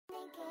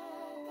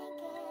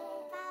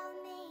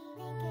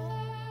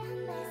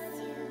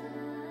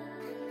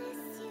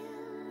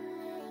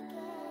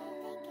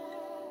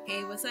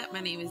Hey, what's up? My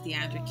name is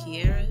Deandra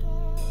Kiera,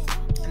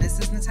 And this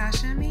is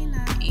Natasha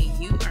Amina. and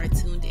you are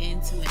tuned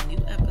in to a new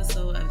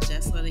episode of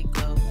Just Let It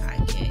Go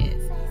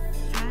podcast.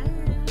 Hi.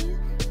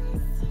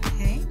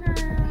 Hey,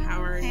 girl.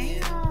 How are Hey,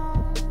 you?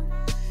 y'all.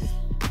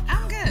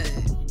 I'm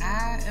good.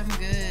 I am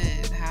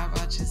good. How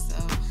about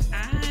yourself?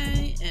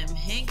 I am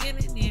hanging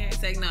in there.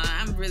 It's like, no,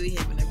 I'm really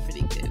having a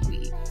pretty good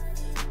week.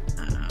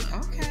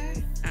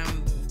 Okay.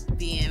 I'm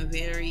being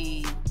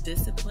very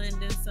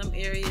disciplined in some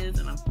areas,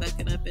 and I'm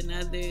fucking up in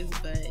others,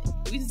 but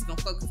we just gonna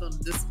focus on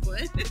the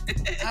discipline.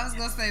 I was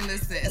gonna say,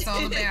 listen, it's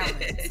all a balance.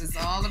 It's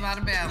all about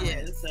a balance.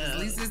 Yeah, so- At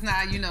least it's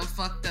not,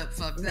 fucked up.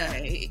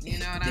 Right. You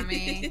know what I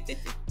mean?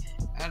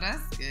 Oh,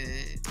 that's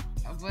good.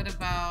 What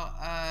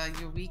about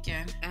your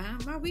weekend?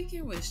 My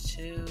weekend was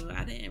chill.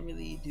 I didn't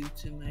really do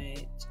too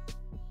much.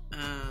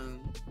 I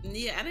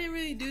didn't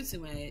really do too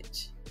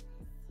much.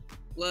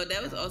 Well,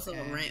 that was also a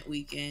Okay. rent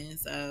weekend,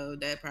 so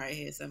that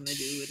probably had something to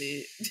do with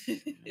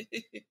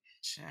it.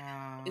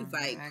 Child, It's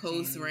like I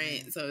post can't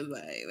rent, so it's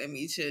like, let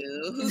me chill.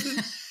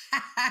 even.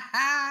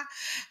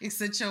 You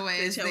sit your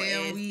ass Sit your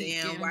down, ass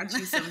weekend. down, watch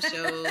you some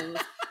shows.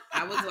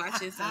 I was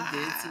watching some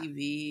good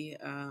TV.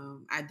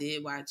 I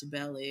did watch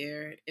Bel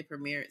Air. It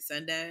premiered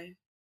Sunday.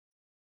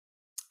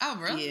 Oh,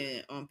 really?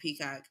 Yeah, on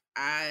Peacock.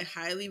 I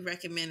highly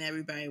recommend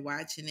everybody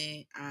watching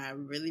it. I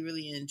really,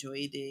 really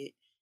enjoyed it.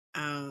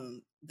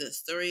 The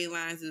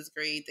storylines is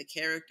great. The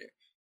character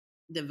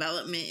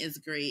development is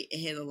great.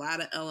 It has a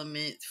lot of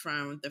elements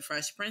from The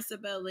Fresh Prince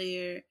of Bel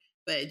Air,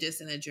 but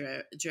just in a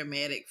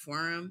dramatic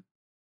form.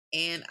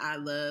 And I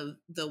love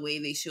the way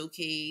they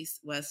showcase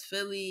West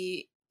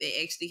Philly.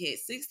 They actually had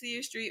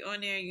 60th Street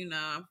on there.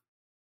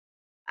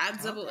 I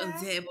double and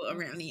Okay. dabble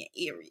around the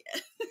area.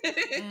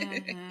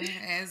 Mhm.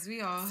 As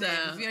we all So,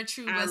 have. If you're a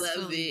true I West love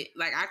Philly it.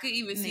 Like, I could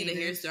even see the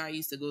hair native. store I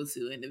used to go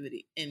to in the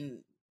video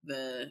in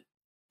the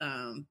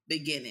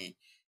beginning.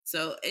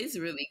 So it's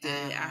really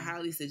good. I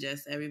highly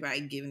suggest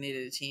everybody giving it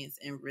a chance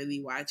and really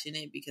watching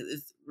it,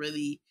 because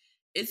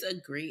it's a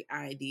great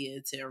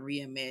idea to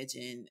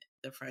reimagine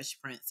The Fresh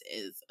Prince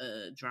as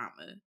a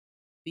drama,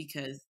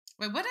 because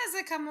Wait, what does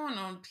it come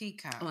on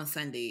Peacock? on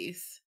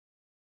Sundays.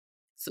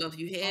 So if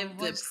you have On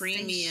the what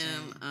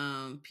premium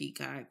station?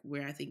 Peacock,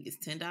 where I think it's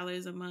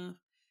 $10 a month,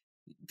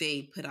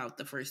 they put out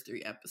the first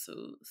 3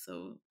 episodes.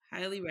 So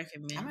highly I'm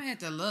recommend. gonna have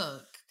to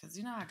look because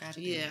I got that.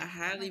 Yeah, I got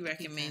highly the Peacock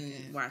recommend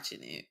app.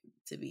 watching it.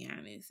 To be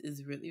honest,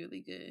 it's really,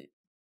 really good.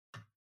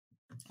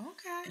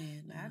 Okay,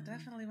 And I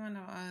definitely want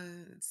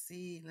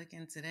to look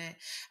into that.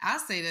 I'll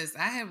say this: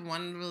 I have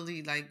one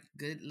really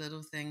good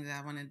little thing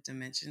that I wanted to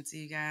mention to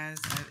you guys.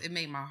 It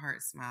made my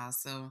heart smile.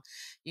 So,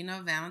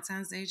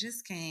 Valentine's Day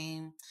just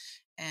came,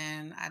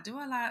 and I do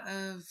a lot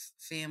of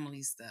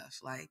family stuff,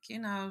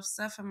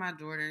 stuff for my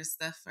daughter,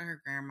 stuff for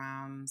her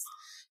grandmoms,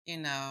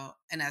 and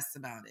that's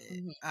about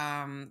it.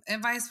 And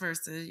vice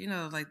versa,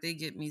 they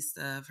get me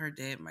stuff. Her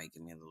dad might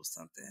give me a little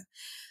something.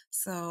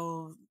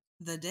 So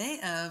the day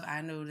of,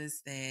 I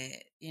noticed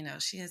that,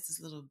 she has this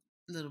little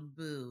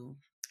boo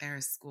at her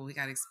school. He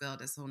got expelled.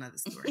 That's a whole nother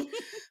story.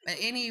 But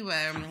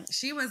anyway,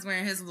 she was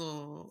wearing his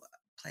little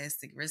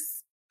plastic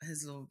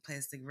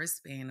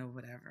wristband or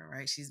whatever,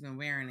 right? She's been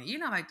wearing it.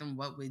 Like them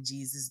 "What Would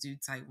Jesus Do"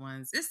 type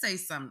ones. It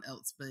says something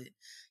else, but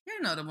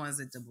the ones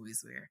that the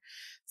boys wear.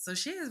 So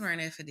she is wearing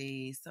it for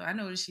days. So I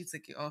noticed she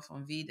took it off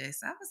on V-Day.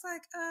 So I was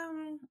like,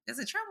 is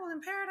it trouble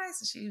in paradise?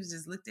 And she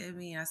just looked at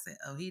me and I said,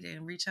 oh, he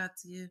didn't reach out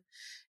to you?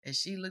 And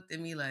she looked at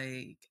me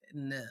like,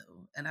 no.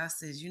 And I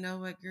said, you know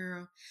what,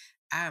 girl?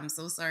 I am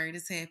so sorry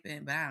this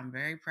happened, but I'm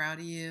very proud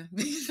of you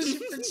because you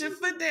put your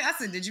foot there. I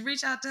said, did you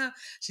reach out to her?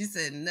 She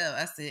said, no.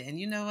 I said, and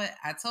you know what?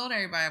 I told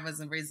everybody I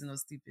wasn't raising no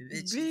stupid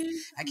bitches.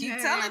 I keep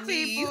telling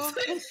people.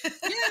 Yes,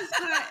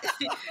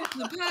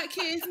 the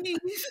podcast needs.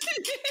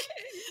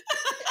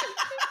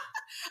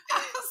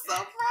 I was so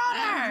proud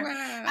of her.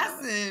 Wow. I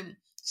said,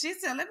 she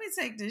said, let me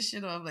take this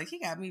shit off. Like, he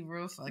got me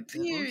real fucked up,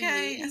 Period.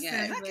 okay? I He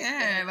said, got look fucked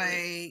at her. up.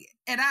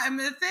 And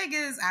the thing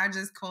is, I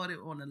just caught it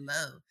on the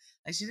low.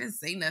 Like, she didn't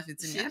say nothing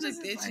to me. She I just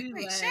looked was at like, you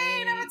wait, like, she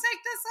ain't never take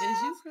is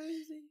this you off?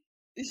 crazy?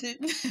 This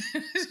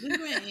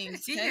man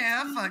ain't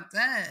Yeah, texting. fuck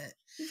that.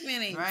 This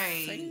man ain't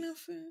Right. saying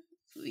nothing.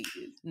 Please.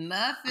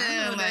 Nothing.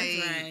 I know that's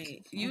like,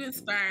 right. You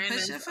inspiring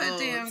push us your foot all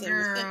down,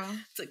 girl.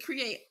 to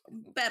create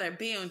better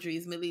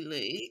boundaries, Millie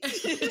Lee.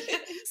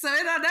 So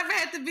it don't never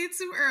have to be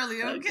too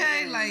early, okay?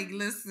 Okay. Like,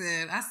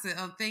 listen, I said,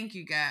 oh, thank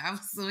you, God. I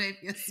was so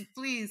happy. I said,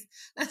 please,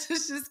 let's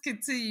just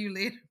continue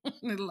later on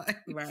in life.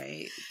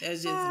 Right.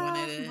 That's just one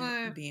of the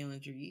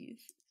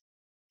boundaries.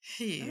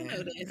 Yeah, I know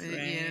that's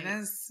right. Yeah,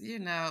 that's,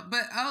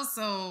 but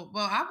also,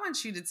 well, I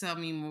want you to tell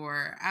me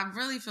more. I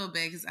really feel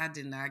bad because I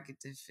did not get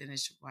to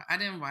finish. I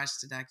didn't watch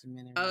the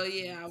documentary. Oh,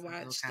 yeah, I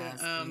watched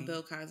the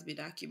Bill Cosby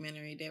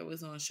documentary that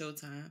was on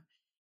Showtime.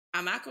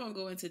 I'm not going to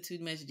go into too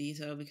much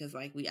detail because,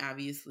 we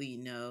obviously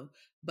know,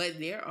 but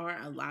there are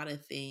a lot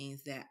of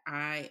things that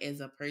I,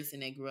 as a person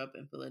that grew up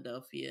in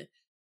Philadelphia,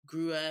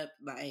 grew up,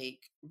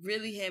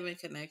 really having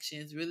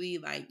connections, really,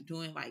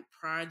 doing,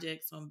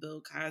 projects on Bill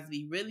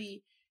Cosby,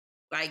 really,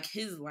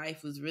 his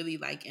life was really,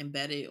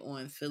 embedded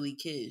on Philly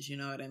kids, you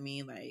know what I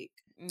mean?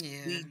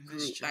 Yeah, We that's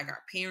grew, true. like,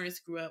 our parents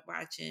grew up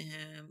watching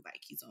him.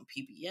 Like, he's on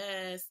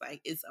PBS.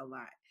 Like, it's a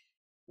lot.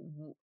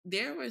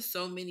 There were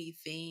so many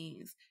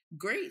things,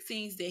 great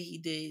things that he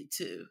did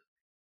too,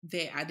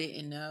 that I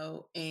didn't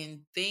know,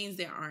 and things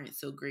that aren't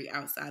so great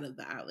outside of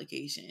the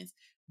allegations.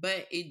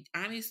 But it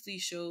honestly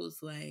shows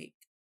like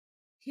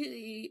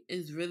he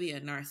is really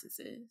a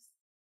narcissist.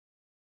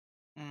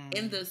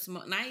 In Mm. the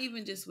small, not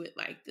even just with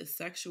like the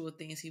sexual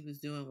things he was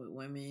doing with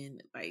women,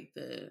 like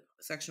the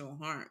sexual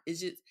harm. It's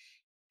just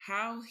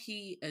how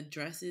he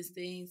addresses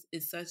things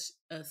is such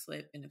a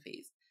slap in the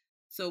face.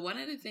 So one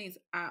of the things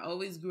I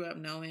always grew up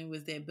knowing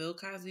was that Bill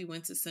Cosby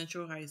went to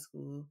Central High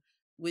School,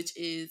 which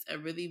is a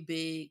really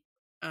big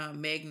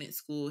magnet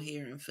school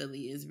here in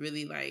Philly. Is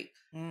really like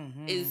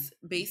Mm-hmm. is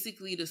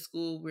basically the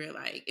school where,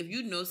 like, if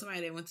you know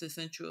somebody that went to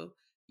Central,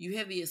 you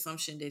have the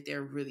assumption that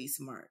they're really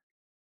smart.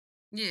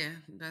 Yeah,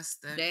 that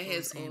That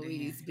has goes hand in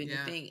hand. always been a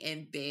Yeah. thing,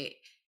 and that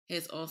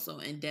has also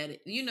indebted,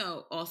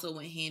 also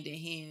went hand in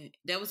hand.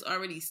 That was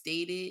already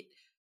stated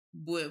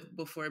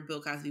before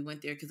Bill Cosby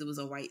went there, because it was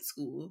a white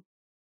school.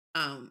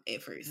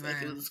 At first,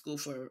 like, it Right. was a school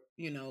for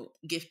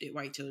gifted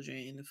white children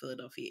in the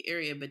Philadelphia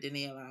area, but then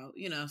they allowed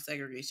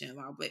segregation,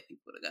 allowed black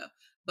people to go.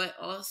 But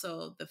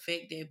also the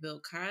fact that Bill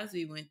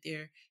Cosby went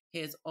there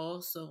has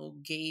also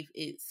gave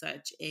it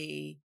such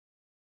a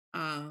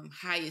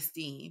high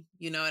esteem,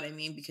 you know what I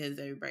mean, because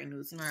everybody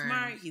knows he's Right.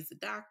 smart, he's a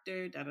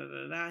doctor, da da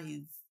da da.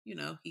 He's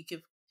he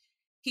could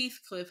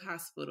Heathcliff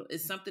Hospital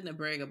is something to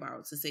brag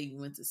about, to say you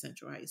went to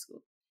Central High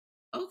School.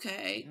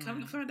 Okay, come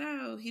to Right. find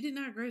out, he did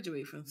not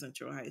graduate from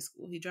Central High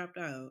School. He dropped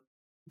out.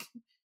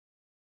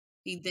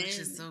 He Which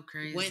is then so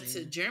went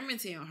to crazy.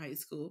 Germantown High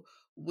School,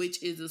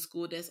 which is a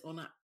school that's on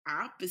the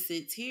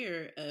opposite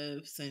tier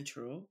of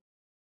Central.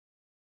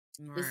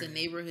 It's a Right.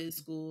 neighborhood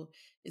school.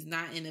 It's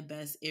not in the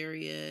best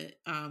area.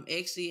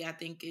 Actually, I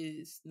think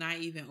it's not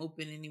even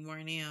open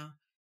anymore now.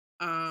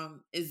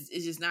 It's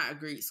just not a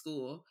great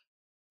school.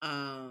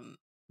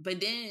 But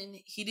then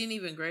he didn't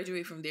even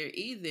graduate from there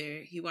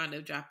either. He wound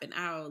up dropping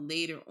out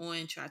later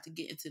on, tried to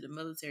get into the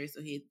military,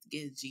 so he had to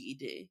get his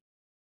GED.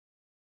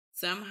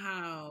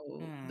 Somehow,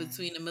 Mm.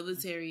 between the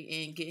military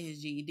and getting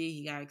his GED,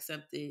 he got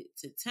accepted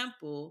to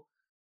Temple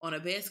on a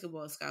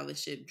basketball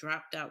scholarship,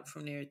 dropped out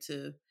from there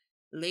to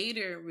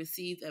later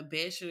received a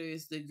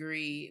bachelor's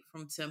degree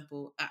from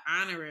Temple, an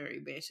honorary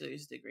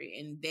bachelor's degree.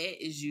 And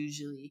that is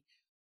usually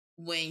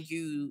when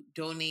you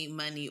donate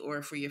money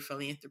or for your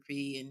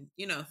philanthropy and,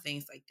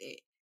 things like that.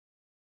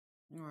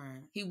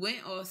 Right. He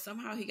went off,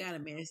 somehow he got a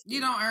You master's.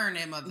 don't earn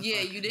that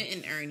Yeah, you motherfucker.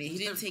 didn't earn it. He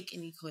didn't take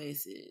any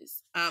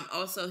classes.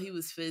 Also he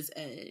was phys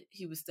ed.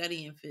 He was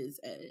studying phys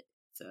ed.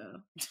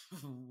 So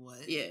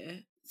What? yeah.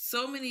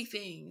 So many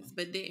things,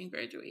 but didn't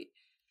graduate.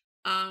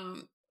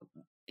 Um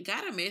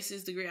got a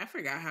master's degree. I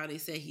forgot how they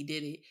said he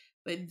did it,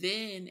 but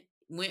then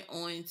went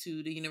on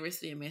to the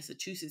University of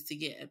Massachusetts to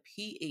get a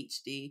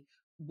PhD,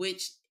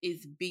 which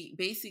is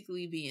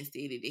basically being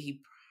stated that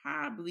he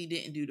probably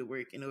didn't do the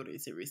work in order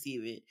to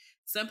receive it.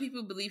 Some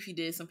people believe he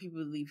did, some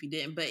people believe he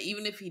didn't. But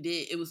even if he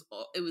did, it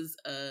was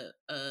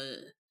a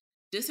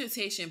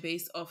dissertation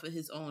based off of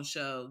his own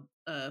show,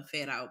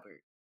 Fat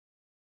Albert.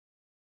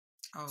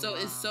 Oh So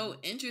it's wow. so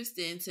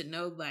interesting to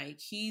know, like,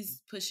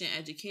 he's pushing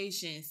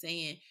education,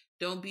 saying,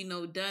 don't be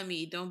no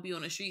dummy, don't be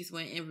on the streets,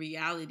 when in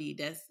reality,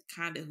 that's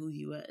kind of who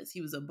he was.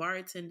 He was a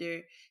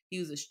bartender, he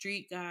was a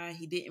street guy,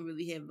 he didn't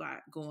really have a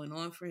lot going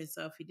on for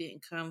himself.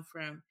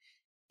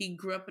 He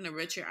grew up in the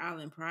Richard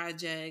Island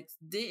projects,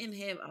 didn't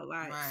have a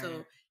lot. Right.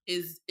 So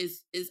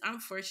it's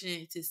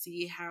unfortunate to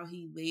see how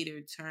he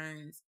later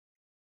turns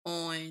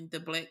on the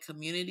black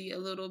community a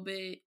little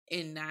bit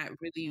and not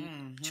really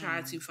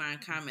try to Mm-hmm.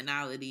 find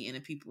commonality in the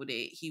people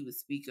that he was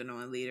speaking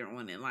on later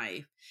on in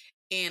life.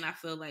 And I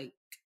feel like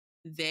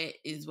that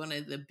is one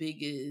of the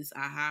biggest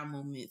aha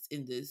moments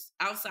in this,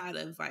 outside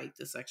of like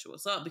the sexual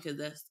assault, because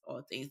that's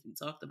all things we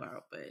talked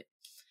about. But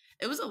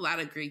it was a lot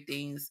of great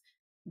things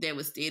that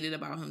was stated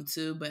about him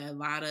too, but a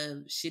lot of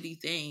shitty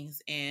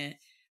things. And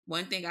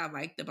one thing I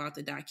liked about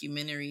the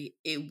documentary,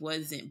 it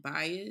wasn't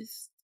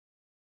biased.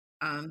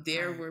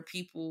 There Right. were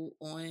people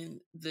on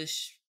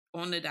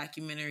the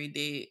documentary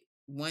that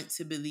want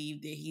to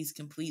believe that he's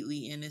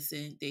completely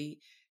innocent. They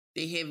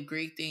have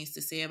great things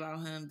to say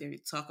about him. They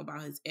talk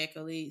about his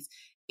accolades,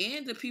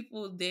 and the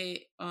people that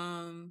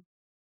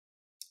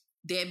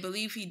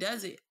believe he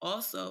does it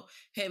also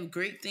have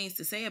great things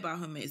to say about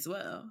him as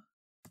well.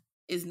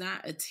 It's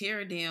not a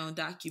tear down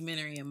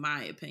documentary, in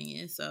my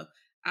opinion. So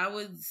I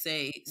would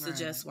say Right.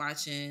 suggest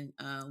watching.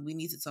 We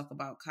Need to Talk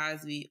About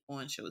Cosby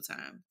on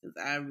Showtime,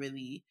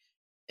 because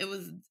it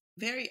was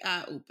very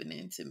eye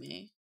opening to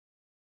me.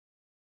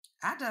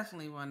 I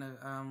definitely want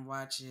to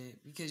watch it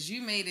because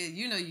you made it.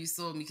 You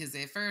sold me because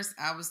at first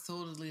I was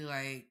totally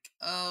like,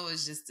 "Oh,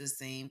 it's just the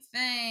same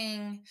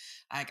thing."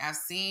 Like I've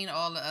seen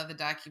all the other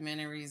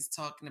documentaries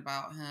talking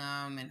about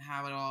him and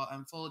how it all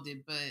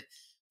unfolded, but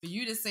for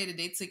you to say that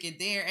they took it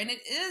there, and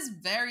it is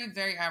very,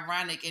 very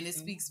ironic, and it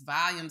Mm. speaks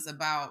volumes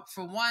about.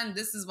 For one,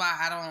 this is why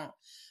I don't.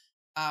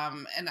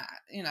 And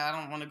I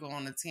don't want to go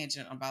on a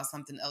tangent about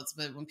something else,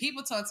 but when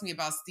people talk to me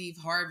about Steve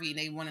Harvey and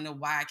they want to know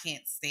why I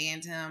can't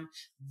stand him,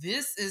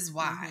 this is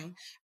why.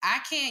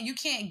 You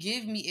can't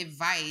give me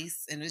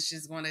advice, and it's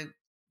just going to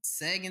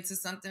seg into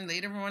something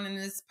later on in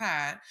this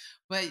pod,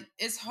 but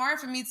it's hard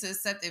for me to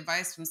accept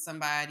advice from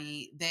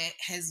somebody that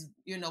has,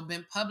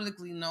 been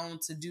publicly known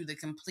to do the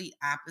complete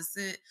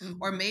opposite,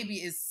 or maybe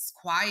is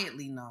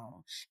quietly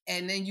known.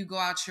 And then you go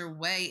out your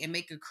way and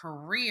make a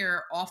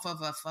career off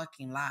of a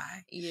fucking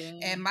lie. Yeah.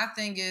 And my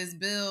thing is,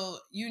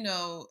 Bill,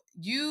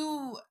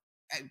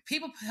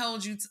 people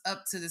held you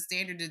up to the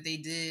standard that they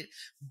did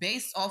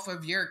based off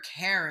of your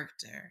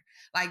character.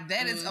 Like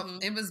that is,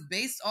 it was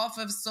based off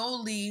of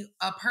solely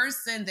a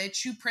person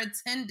that you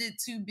pretended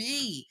to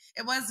be.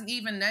 It wasn't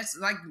even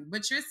like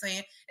what you're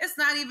saying. It's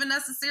not even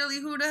necessarily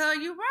who the hell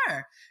you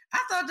were. I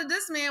thought that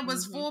this man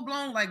was full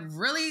blown, like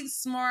really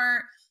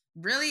smart,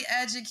 really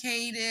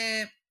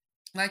educated.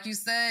 Like you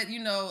said,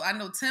 I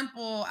know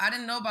Temple. I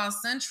didn't know about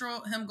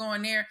Central, him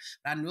going there,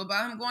 but I knew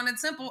about him going to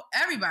Temple.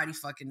 Everybody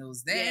fucking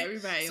knows that. Yeah,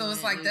 everybody. So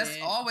it's like that's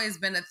always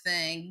been a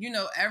thing.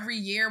 Every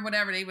year,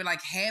 whatever, they would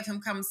like have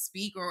him come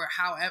speak, or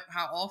how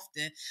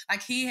often.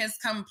 Like he has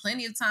come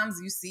plenty of times.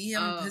 You see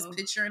him, his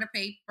picture in the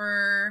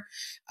paper,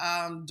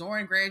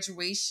 during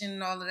graduation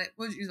and all of that.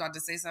 What you about to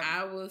say something?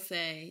 I will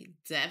say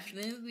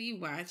definitely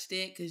watch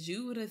that, because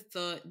you would have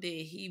thought that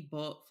he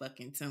bought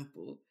fucking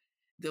Temple.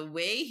 The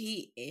way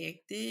he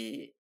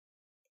acted,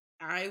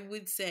 I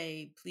would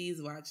say,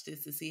 please watch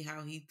this to see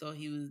how he thought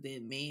he was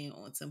that man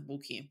on Temple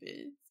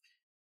campus.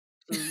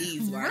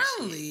 Please watch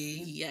really?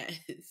 it.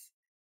 Yes.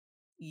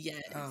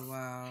 Yes. Oh,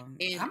 wow.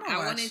 And I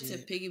wanted to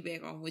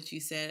piggyback on what you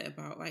said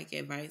about like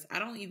advice. I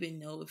don't even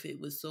know if it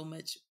was so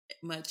much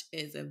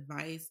as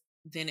advice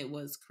than it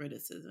was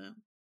criticism.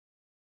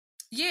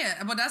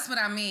 Yeah, but that's what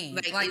I mean.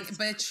 But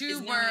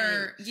you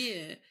were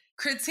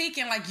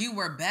critiquing like you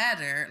were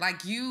better,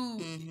 like you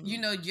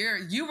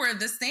were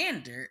the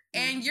standard,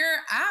 and you're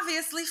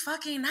obviously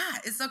fucking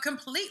not. It's a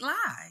complete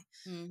lie.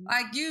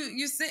 Like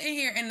you sitting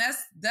here, and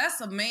that's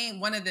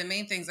one of the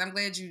main things. I'm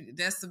glad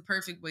that's the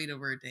perfect way to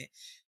word that.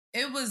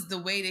 It was the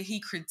way that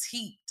he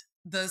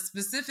critiqued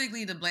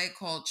specifically the Black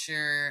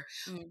culture,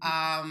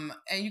 and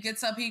you could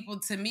tell people,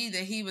 to me,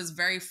 that he was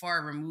very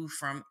far removed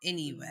from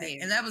anyway.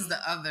 And that was the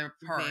other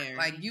part.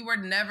 Like you were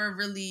never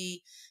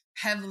really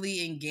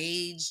heavily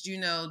engaged,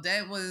 you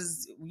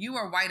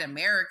were white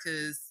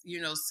America's,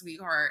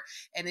 sweetheart.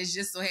 And it's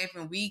just so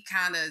happened we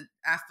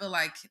I feel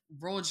like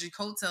rolled your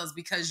coattails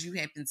because you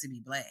happen to be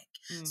Black.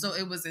 So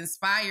it was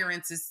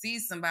inspiring to see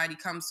somebody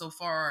come so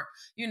far,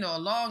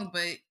 along.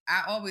 But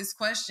I always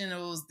question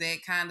those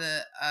that kind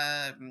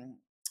of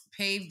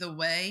pave the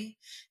way,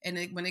 and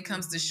when it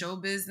comes to show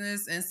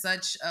business and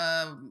such,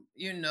 a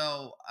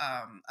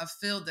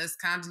field that's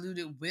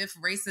convoluted with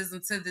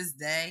racism to this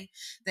day,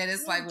 that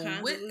it's like,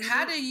 well,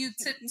 how do you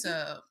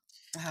tiptoe?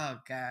 Oh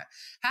God,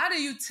 how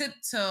do you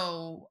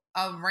tiptoe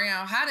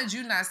around? How did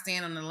you not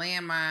stand on the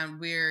landmine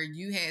where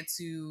you had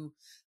to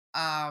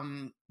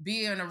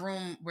be in a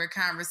room where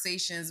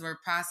conversations were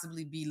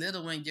possibly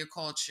belittling your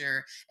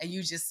culture, and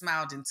you just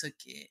smiled and took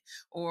it?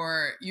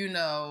 Or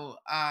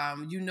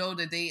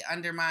that they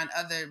undermine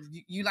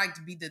you like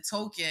to be the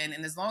token,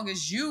 and as long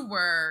as you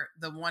were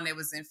the one that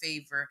was in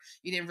favor,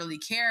 you didn't really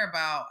care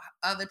about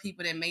other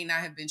people that may not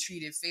have been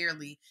treated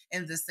fairly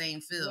in the same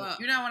field. Well,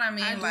 you know what I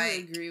mean? I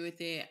do agree with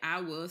that.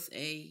 I will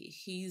say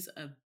he's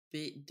a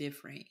bit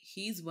different.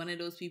 He's one of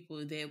those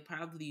people that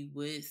probably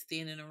would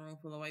stand in a room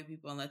full of white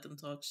people and let them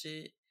talk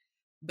shit.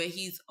 But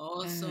he's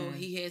also,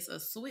 he has a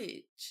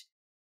switch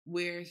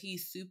where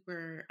he's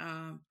super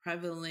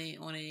prevalent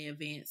on the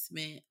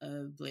advancement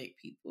of Black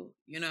people.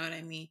 You know what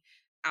I mean?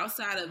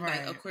 Outside of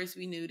like, of course,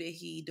 we knew that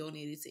he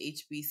donated to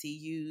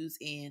HBCUs,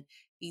 and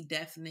he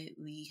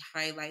definitely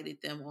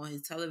highlighted them on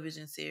his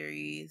television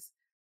series,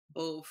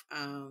 both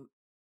A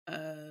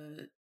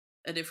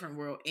Different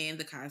World and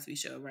The Cosby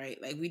Show,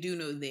 right? Like we do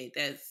know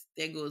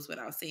that goes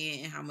without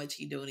saying, and how much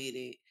he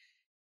donated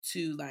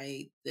to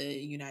like the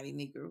United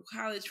Negro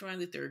College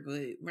Fund, the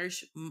Thurgood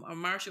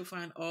Marshall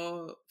Fund,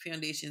 all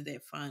foundations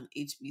that fund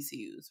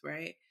HBCUs,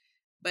 right?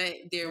 But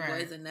there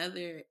was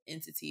another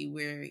entity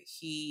where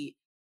he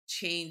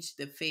changed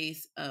the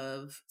face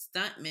of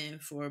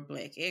stuntmen for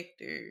Black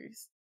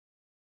actors.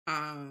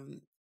 And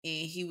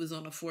he was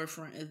on the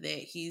forefront of that.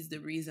 He's the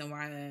reason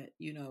why,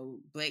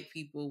 Black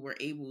people were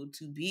able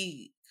to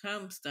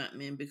become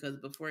stuntmen, because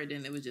before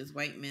then it was just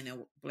white men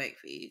and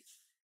blackface.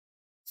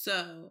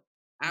 So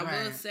I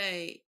will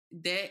say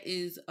that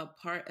is a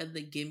part of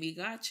the gimme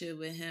gotcha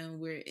with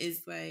him, where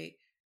it's like,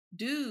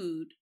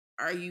 dude,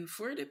 are you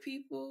for the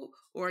people,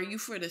 or are you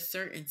for the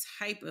certain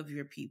type of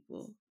your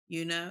people?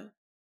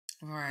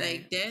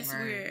 Like that's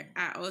where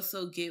I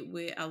also get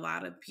with a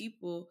lot of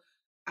people.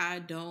 I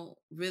don't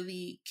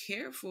really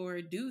care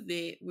for do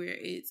that, where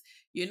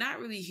you're not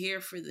really here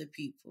for the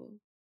people.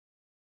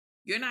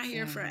 You're not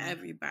here for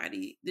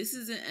everybody. This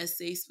isn't a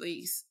safe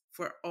space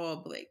for all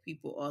Black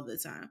people all the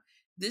time.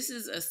 This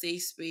is a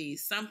safe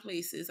space. Some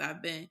places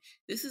I've been,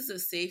 this is a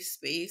safe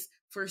space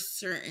for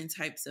certain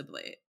types of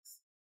Blacks.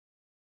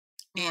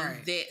 And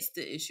Right. that's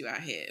the issue I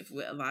have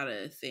with a lot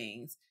of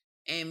things.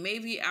 And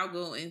maybe I'll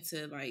go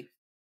into like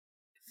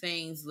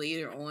things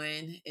later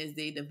on as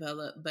they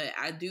develop. But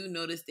I do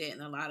notice that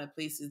in a lot of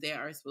places that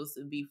are supposed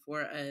to be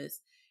for us,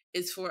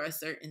 it's for a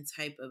certain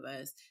type of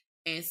us.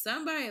 And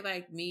somebody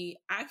like me,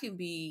 I can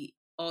be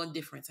all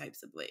different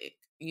types of black,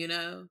 you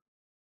know?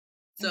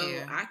 So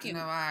Yeah. I No, can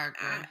I agree.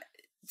 I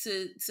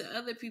to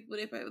other people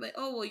they probably like,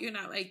 oh well you're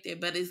not like that.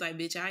 But it's like,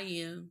 bitch, I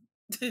am.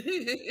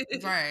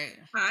 Right.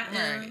 I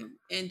Right. am,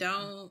 and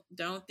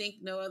don't think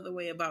no other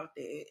way about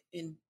that.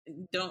 And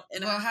don't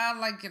and I Well, how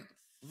like it?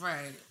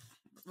 Right.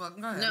 Well, go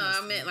no, ahead, I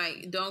Mister. meant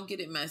like don't get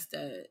it messed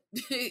up.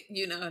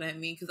 You know what I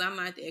mean? Because I'm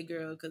not that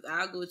girl. Because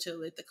I'll go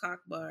chill at the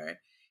cock bar,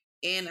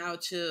 and I'll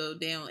chill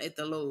down at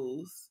the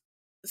Lowe's.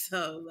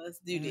 So let's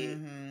do that.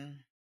 Mm-hmm.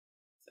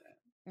 So,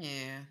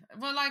 Yeah.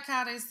 Well, like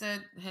how they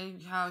said, hey,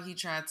 how he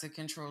tried to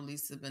control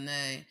Lisa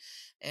Bonet,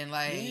 and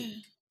like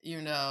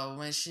yeah.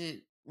 when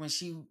she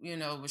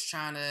was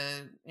trying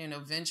to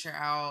venture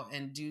out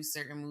and do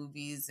certain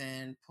movies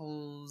and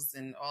polls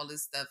and all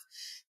this stuff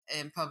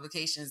and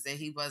publications that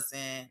he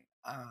wasn't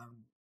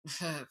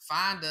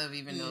fond of,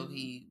 even though Mm-hmm.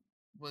 he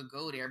would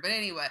go there. But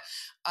anyway,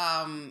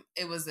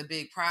 it was a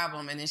big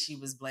problem, and then she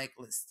was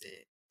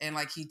blacklisted, and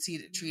like he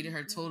treated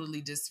her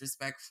totally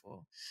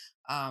disrespectful.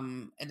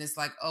 And it's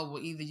like, oh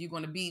well, either you're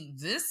going to be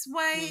this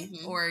way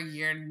Mm-hmm. or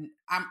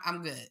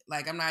I'm good.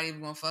 Like I'm not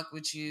even going to fuck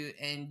with you.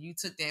 And you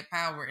took that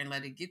power and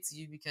let it get to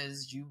you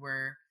because you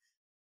were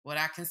what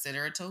I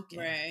consider a token.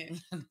 Right.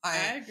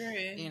 I Like,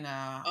 agree. you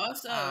know,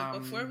 Also,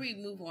 before we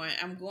move on,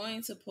 I'm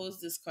going to pose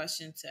this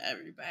question to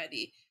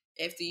everybody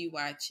after you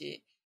watch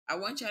it. I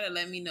want y'all to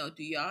let me know,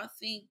 do y'all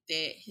think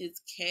that his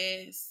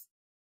cast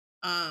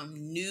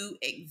knew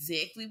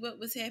exactly what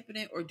was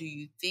happening, or do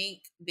you think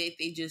that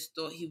they just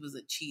thought he was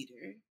a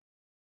cheater?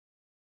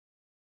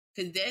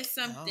 Because that's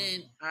oh,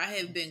 something I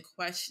have been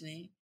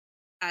questioning.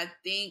 I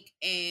think,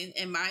 and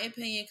in my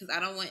opinion, because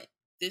I don't want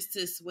this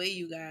to sway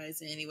you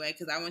guys anyway,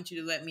 because I want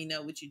you to let me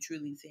know what you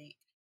truly think.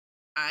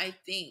 I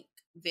think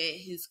that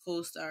his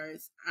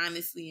co-stars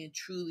honestly and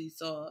truly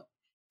thought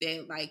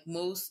that, like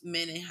most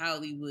men in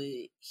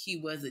Hollywood, he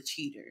was a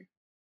cheater.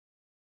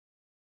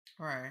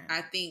 right,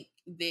 I think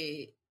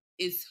that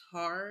it's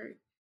hard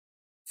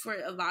for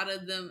a lot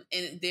of them,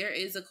 and there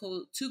is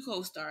two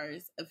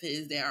co-stars of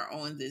his that are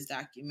on this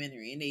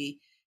documentary, and they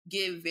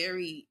give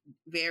very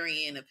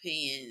varying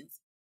opinions.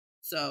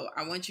 So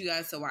I want you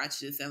guys to watch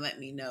this and let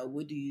me know,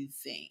 what do you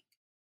think?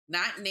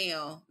 Not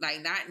now,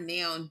 like not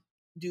now.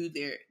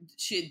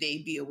 Should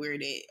they be aware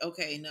that,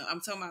 okay? No, I'm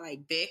talking about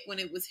like back when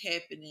it was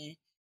happening.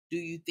 Do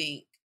you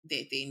think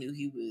that they knew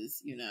he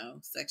was,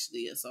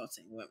 sexually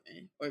assaulting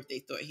women, or if they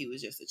thought he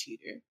was just a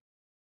cheater?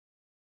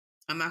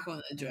 I'm not going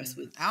to address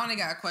with. I only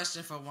got a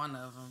question for one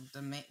of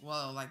them.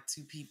 Like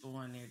two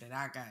people in there that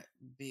I got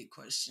big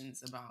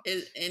questions about.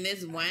 And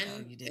it's I know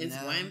one, you didn't it's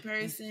know. one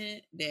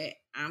person that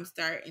I'm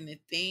starting to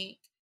think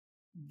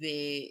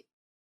that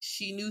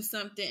she knew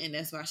something, and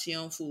that's why she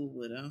don't fool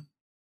with him.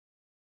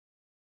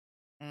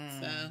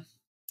 So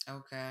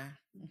Okay.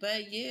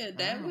 but yeah,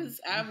 that was.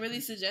 I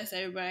really suggest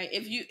everybody,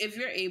 if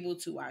you're able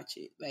to watch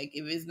it, like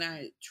if it's not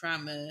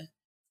trauma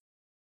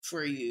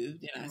for you,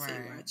 then I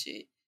say watch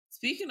it.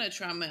 Speaking of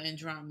trauma and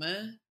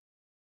drama,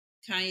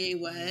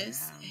 Kanye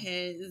West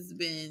has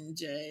been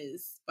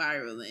just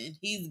spiraling.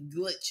 He's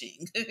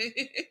glitching.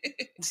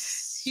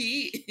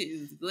 He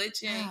is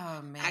glitching.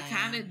 Oh man. I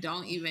kind of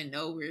don't even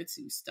know where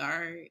to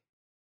start,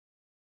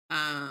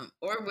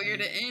 or where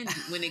to end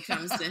when it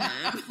comes to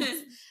him.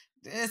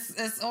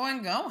 It's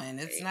ongoing.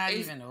 It's not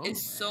even over.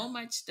 It's so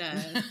much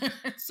stuff.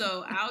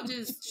 So I'll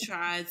just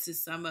try to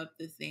sum up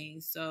the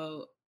things.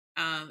 So,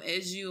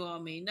 as you all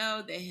may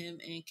know, that him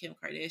and Kim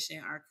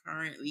Kardashian are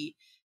currently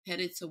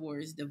headed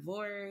towards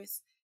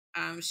divorce.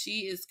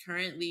 She is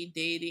currently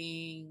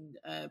dating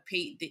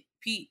Pete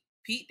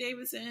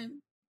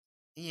Davidson.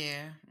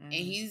 Yeah. Mm-hmm. And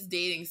he's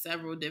dating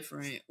several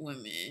different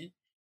women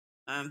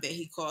that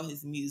he called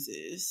his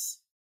muses.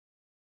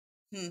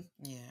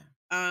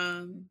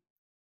 Yeah.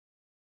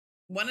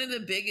 One of the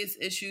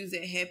biggest issues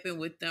that happened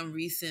with them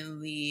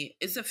recently,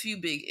 it's a few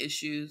big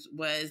issues,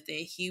 was that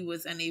he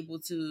was unable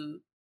to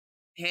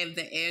have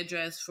the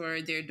address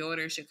for their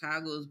daughter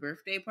Chicago's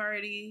birthday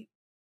party.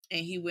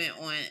 And he went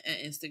on an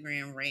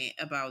Instagram rant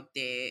about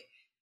that.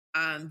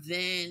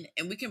 Then,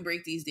 and we can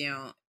break these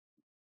down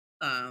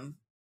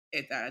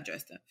after I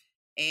address them.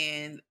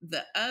 And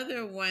the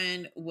other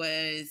one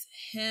was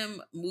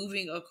him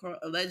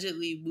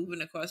allegedly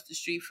moving across the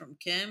street from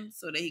Kim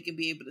so that he could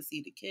be able to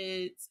see the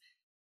kids.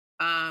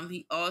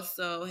 He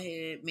also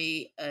had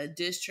made a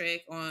diss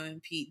track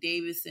on Pete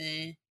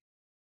Davidson,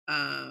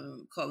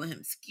 calling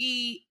him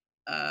Skeet.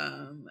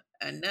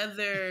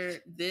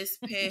 Another this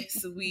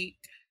past week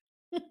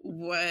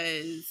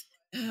was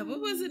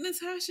what was it,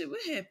 Natasha? What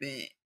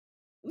happened?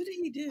 What did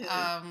he do?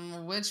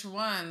 Which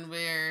one?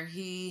 Where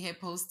he had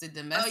posted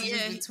the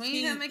messages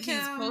between him and Kim?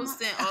 He's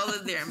posting all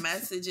of their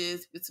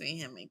messages between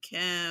him and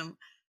Kim.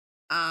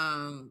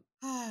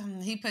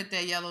 He put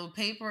that yellow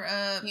paper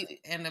up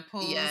and the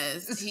post.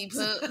 Yes, he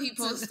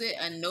posted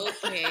a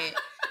notepad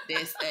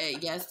that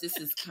said, "Yes, this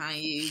is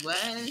Kanye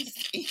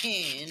West,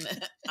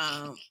 and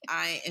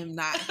I am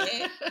not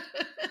happy.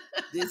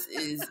 This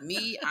is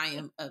me. I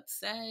am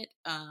upset."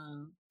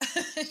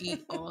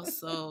 He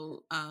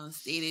also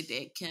stated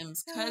that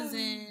Kim's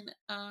cousin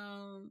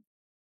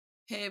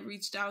had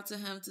reached out to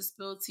him to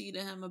spill tea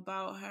to him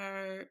about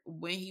her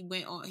when he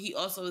went on. He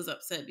also is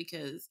upset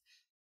because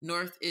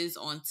North is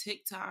on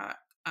TikTok.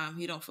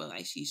 He don't feel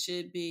like she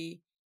should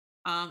be.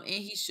 And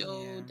he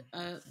showed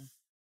up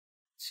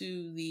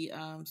to the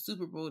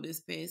Super Bowl this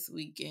past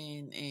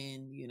weekend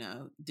and,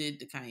 did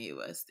the Kanye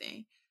West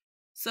thing.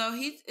 So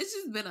it's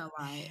just been a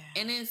lot. Yeah.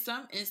 And in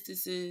some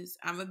instances,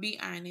 I'm going to be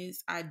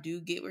honest, I do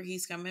get where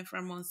he's coming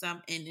from on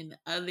some. And in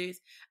others,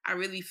 I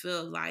really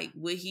feel like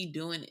what he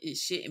doing, it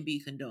shouldn't be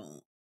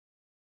condoned.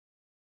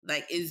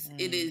 Like,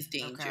 it is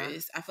dangerous.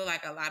 Okay. I feel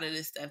like a lot of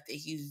the stuff that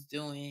he's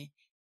doing,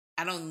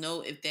 I don't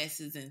know if that's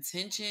his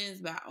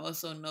intentions, but I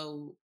also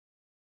know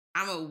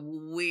I'm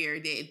aware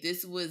that if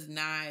this was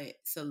not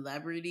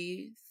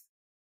celebrities,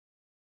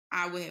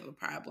 I would have a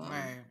problem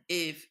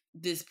if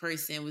this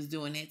person was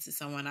doing it to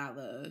someone I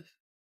love.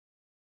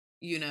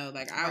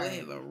 I would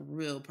have a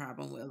real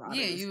problem with a lot of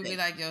this. You would be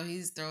like, yo,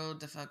 he's thrown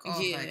the fuck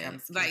off. Yeah,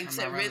 like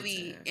to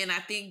really, and I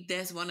think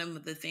that's one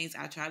of the things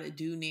I try to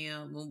do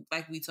now,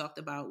 like we talked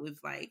about with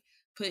like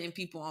putting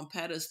people on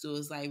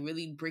pedestals, like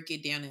really break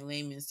it down in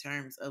layman's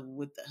terms of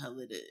what the hell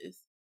it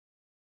is.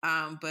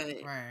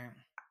 But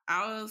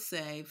I will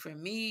say for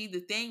me, the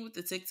thing with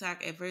the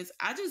TikTok at first,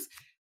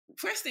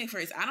 first thing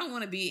first, I don't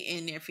want to be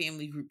in their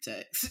family group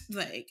text.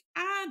 Like,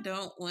 I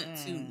don't want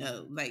to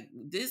know. Like,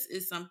 this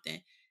is something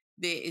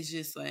that is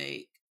just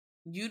like,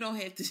 you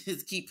don't have to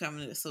just keep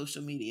coming to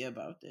social media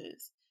about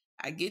this.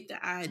 I get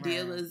the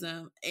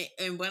idealism.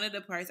 And one of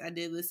the parts I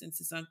did listen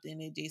to something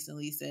that Jason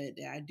Lee said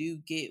that I do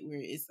get, where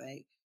it's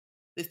like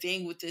the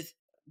thing with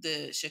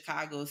the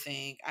Chicago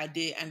thing, I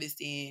did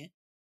understand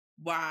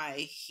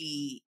why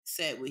he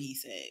said what he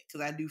said,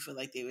 because I do feel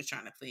like they were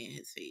trying to play in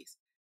his face.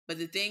 But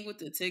the thing with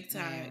the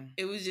TikTok,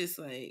 it was just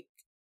like,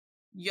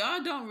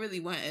 y'all don't really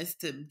want us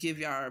to give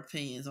y'all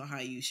opinions on how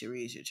you should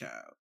raise your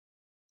child.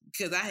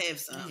 Because I have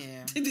some.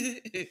 Yeah.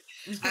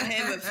 I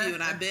have a few,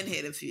 and I've been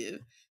had a few.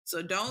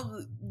 So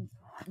don't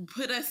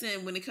put us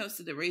in when it comes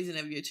to the raising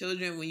of your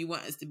children when you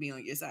want us to be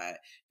on your side.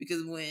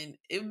 Because when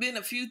it's been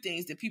a few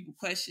things that people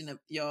question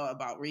y'all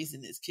about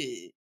raising this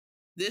kid,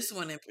 this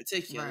one in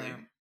particular. Right.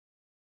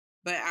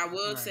 But I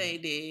will say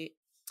that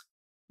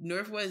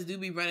Northwest do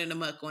be running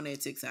amok on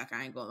that TikTok.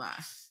 I ain't gonna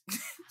lie.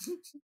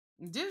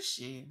 Did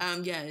she?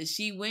 Yeah,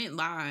 she went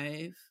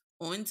live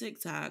on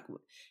TikTok.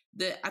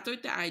 I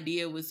thought the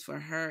idea was for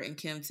her and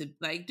Kim to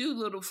like do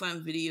little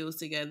fun videos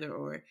together,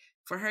 or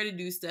for her to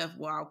do stuff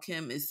while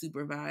Kim is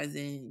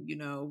supervising,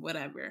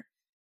 whatever.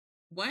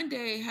 One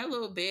day,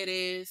 Hello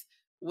Badass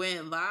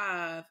went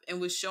live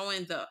and was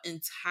showing the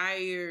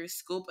entire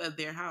scope of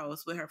their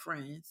house with her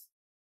friends.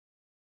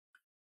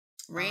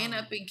 Ran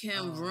up in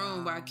Kim's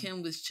room while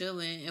Kim was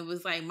chilling and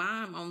was like,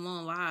 "Mom, I'm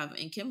on live."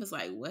 And Kim was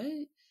like,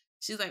 "What?"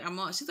 She's like, "I'm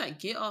on." She's like,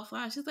 "Get off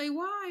live." She's like,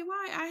 "Why?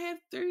 Why? I have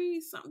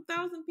 30-something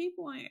thousand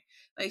people on here."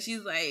 Like,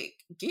 she's like,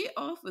 "Get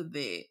off of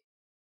that."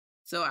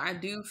 So I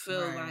do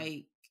feel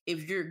like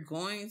if you're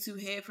going to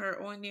have her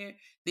on there,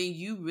 then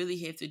you really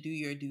have to do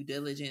your due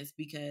diligence,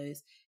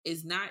 because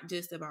it's not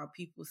just about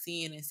people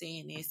seeing and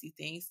saying nasty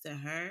things to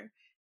her.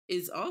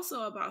 It's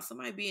also about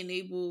somebody being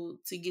able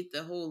to get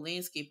the whole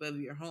landscape of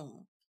your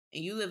home.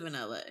 And you live in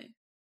LA.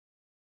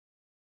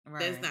 Right.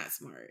 That's not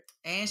smart.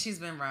 And she's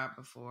been robbed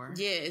before.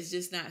 Yeah, it's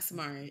just not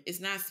smart. It's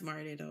not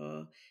smart at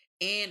all.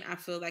 And I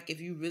feel like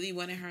if you really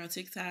wanted her on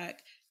TikTok,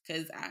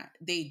 because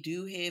they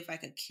do have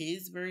like a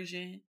kids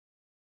version,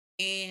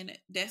 and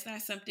that's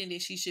not something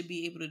that she should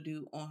be able to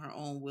do on her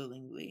own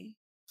willingly.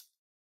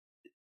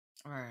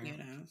 Right.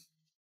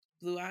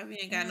 Blue Ivy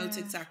ain't got no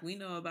TikTok we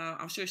know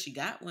about. I'm sure she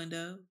got one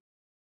though.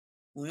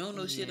 We don't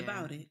know shit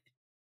about it.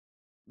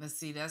 But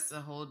see, that's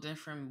a whole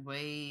different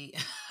way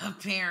of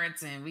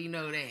parenting. We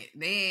know that.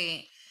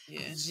 They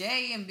ain't,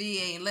 J and B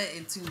ain't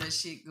letting too much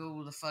shit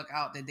go the fuck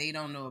out that they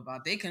don't know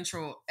about. They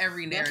control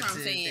every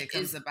narrative that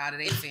comes up out of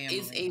their family.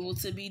 It's able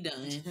to be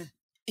done.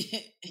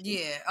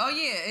 Yeah. Oh,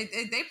 yeah.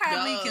 They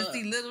probably can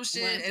see little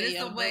shit. And it's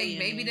a way.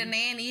 Maybe the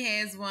nanny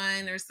has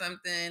one or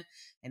something.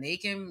 And they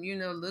can,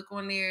 look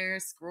on there,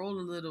 scroll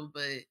a little,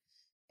 but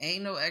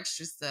ain't no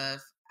extra stuff.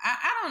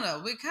 I don't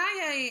know. With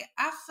Kanye,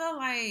 I feel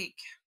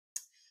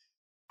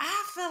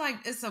like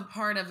it's a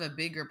part of a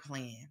bigger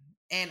plan.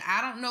 And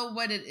I don't know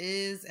what it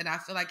is. And I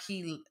feel like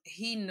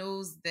he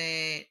knows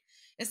that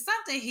it's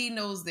something he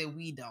knows that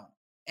we don't.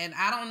 And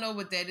I don't know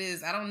what that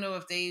is. I don't know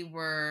if they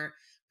were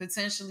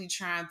potentially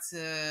trying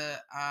to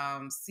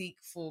seek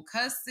full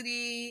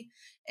custody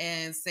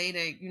and say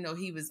that,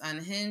 he was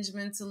unhinged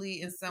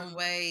mentally in some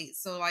way.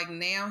 So like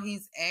now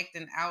he's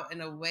acting out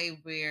in a way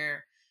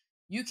where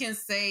you can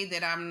say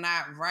that I'm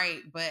not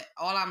right, but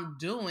all I'm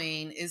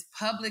doing is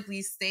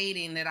publicly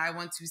stating that I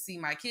want to see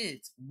my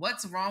kids.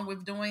 What's wrong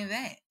with doing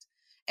that?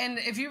 And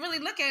if you really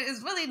look at it,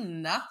 it's really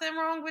nothing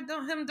wrong with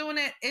him doing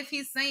it if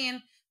he's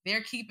saying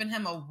they're keeping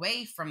him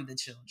away from the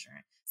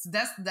children. So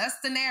that's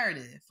the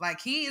narrative.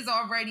 Like he is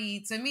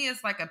already, to me,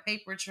 it's like a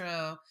paper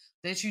trail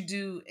that you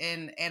do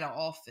at an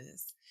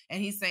office.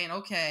 And he's saying,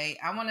 okay,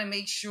 I want to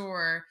make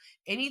sure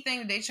anything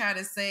that they try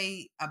to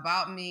say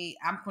about me,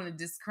 I'm going to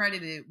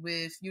discredit it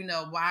with,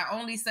 well, I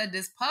only said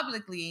this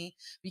publicly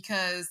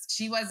because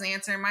she wasn't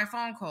answering my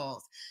phone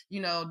calls.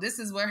 This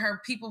is what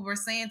her people were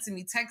saying to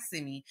me,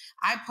 texting me.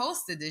 I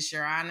posted this,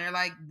 Your Honor.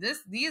 Like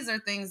these are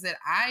things that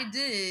I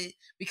did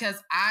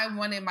because I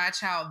wanted my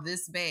child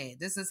this bad.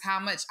 This is how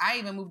much I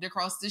even moved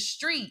across the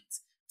street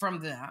from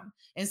them,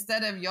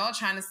 instead of y'all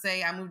trying to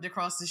say I moved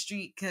across the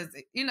street because,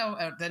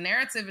 the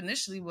narrative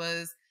initially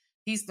was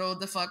he stole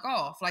the fuck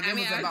off. Like it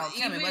was about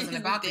Kim. It wasn't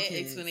about the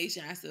kids.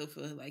 Explanation. I still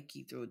feel like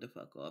he threw the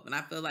fuck off, and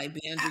I feel like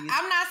boundaries.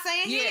 I'm not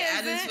saying he isn't.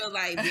 I just feel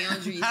like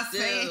boundaries. I'm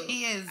saying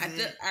he is.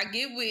 I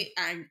get what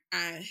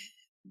I.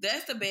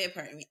 That's the bad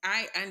part of me.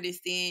 I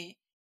understand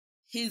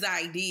his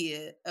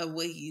idea of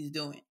what he's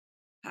doing.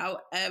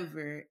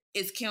 However,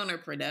 it's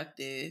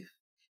counterproductive.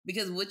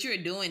 Because what you're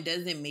doing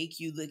doesn't make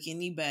you look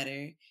any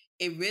better.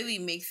 It really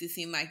makes it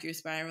seem like you're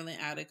spiraling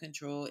out of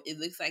control. It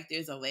looks like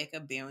there's a lack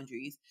of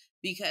boundaries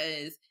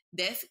because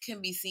that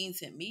can be seen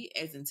to me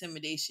as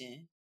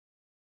intimidation.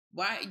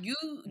 Why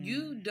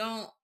you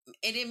don't,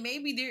 and then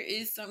maybe there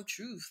is some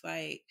truth.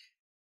 Like,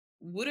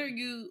 what are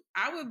you?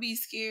 I would be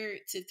scared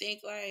to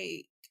think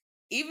like,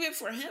 even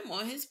for him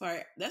on his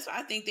part, that's why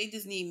I think they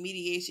just need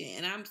mediation.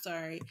 And I'm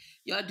sorry,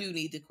 y'all do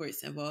need the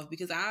courts involved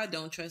because I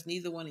don't trust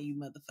neither one of you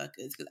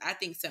motherfuckers because I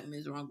think something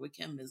is wrong with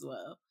Kim as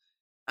well.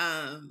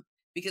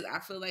 Because I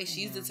feel like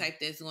she's the type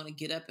that's going to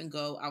get up and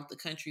go out the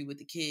country with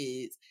the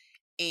kids.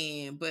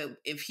 But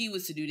if he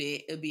was to do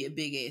that, it'd be a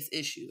big ass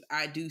issue.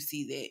 I do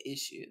see that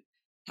issue.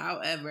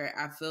 However,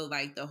 I feel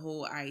like the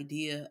whole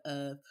idea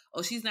of,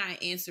 oh, she's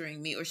not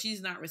answering me or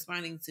she's not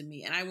responding to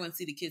me and I want to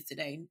see the kids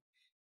today.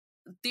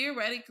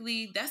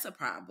 Theoretically, that's a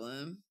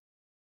problem.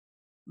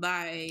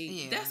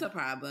 That's a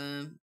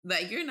problem.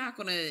 Like, you're not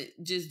gonna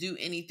just do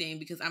anything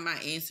because I'm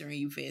not answering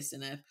you fast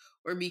enough,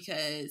 or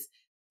because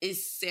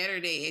it's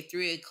Saturday at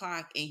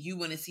 3:00 and you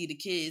want to see the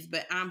kids,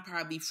 but I'm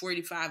probably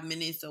 45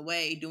 minutes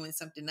away doing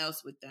something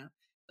else with them.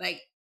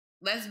 Like,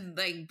 let's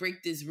like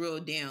break this rule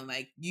down.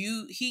 Like,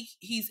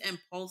 he's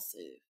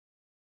impulsive.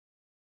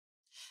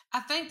 I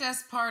think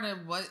that's part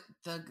of what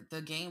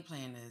the game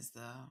plan is,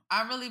 though.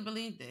 I really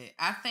believe that.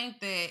 I think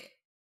that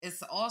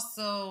it's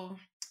also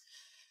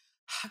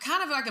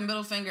kind of like a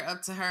middle finger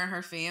up to her and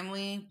her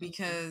family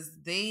because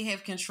they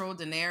have controlled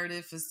the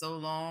narrative for so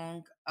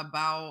long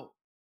about,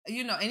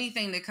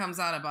 anything that comes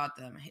out about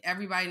them.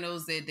 Everybody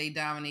knows that they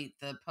dominate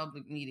the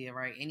public media,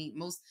 right?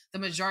 The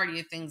majority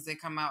of things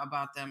that come out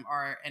about them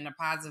are in a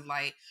positive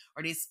light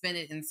or they spin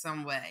it in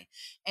some way.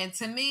 And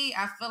to me,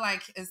 I feel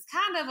like it's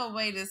kind of a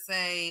way to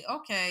say,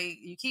 okay,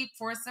 you keep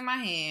forcing my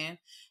hand.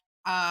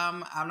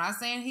 I'm not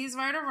saying he's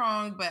right or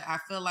wrong, but I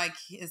feel like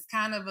it's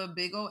kind of a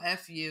big old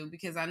F you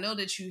because I know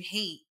that you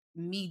hate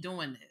me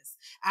doing this.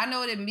 I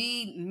know that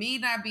me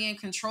not being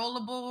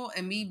controllable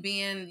and me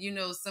being,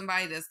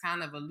 somebody that's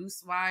kind of a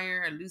loose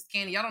wire, a loose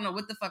candy. Y'all don't know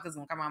what the fuck is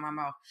gonna come out of my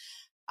mouth.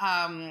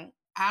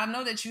 I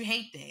know that you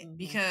hate that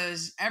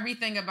because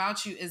everything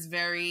about you is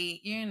very,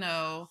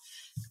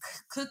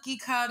 cookie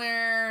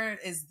cutter,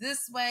 is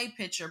this way,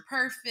 picture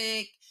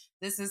perfect.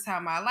 This is how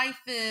my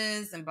life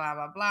is, and blah,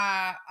 blah,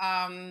 blah.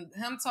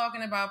 Him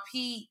talking about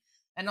Pete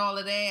and all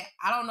of that,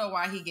 I don't know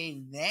why he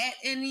gave that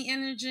any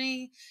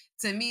energy.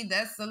 To me,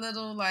 that's a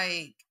little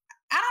like,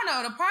 I don't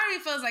know. The party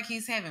feels like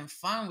he's having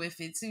fun with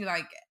it too.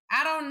 Like,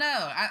 I don't know.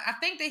 I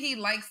think that he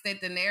likes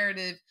that the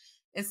narrative,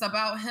 it's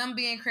about him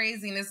being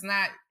crazy and it's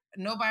not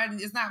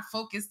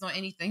focused on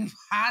anything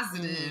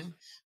positive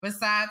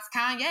besides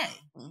Kanye.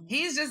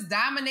 He's just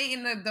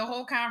dominating the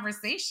whole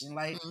conversation.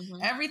 Like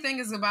everything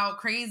is about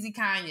crazy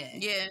Kanye.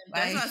 Yeah,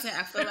 that's what I said.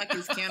 I feel like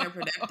it's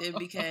counterproductive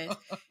because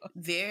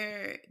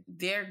they're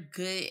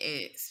good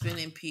at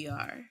spinning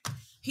PR.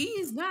 He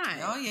is not.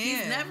 Oh yeah,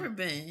 he's never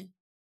been.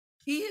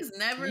 He has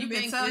never been. You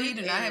can tell he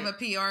do not have a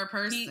PR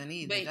person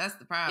either. That's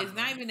the problem. It's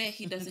not even that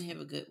he doesn't have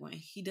a good one.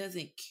 He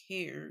doesn't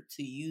care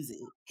to use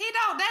it. He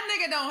don't. That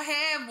nigga don't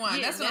have one.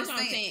 Yeah, that's what I'm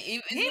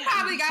saying. He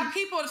probably got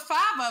people, 5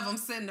 of them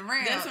sitting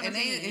around. That's what I'm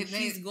saying.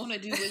 He's gonna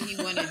do what he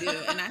want to do.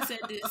 And I said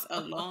this a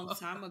long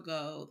time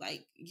ago,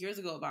 like years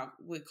ago, about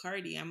with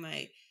Cardi. I'm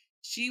like,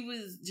 she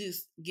was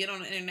just get on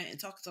the internet and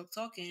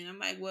talking. And I'm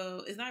like,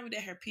 well, it's not even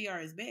that her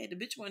PR is bad. The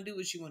bitch want to do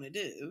what she want to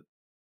do.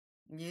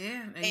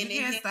 Yeah, and you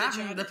can't stop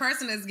him. The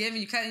person that's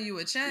cutting you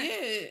a check.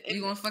 Yeah,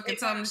 you gonna fucking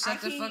tell him to shut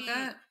the fuck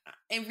up?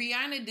 And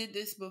Rihanna did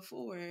this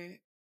before,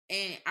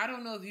 and I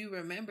don't know if you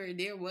remember.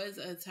 There was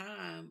a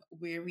time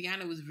where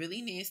Rihanna was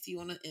really nasty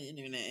on the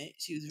internet.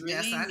 She was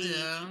really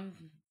mean.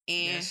 Do.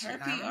 And her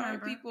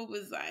PR people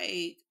was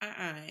like,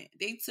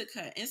 They took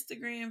her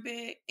Instagram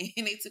back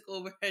and they took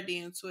over her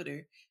damn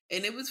Twitter,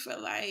 and it was for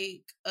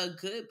like a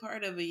good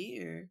part of a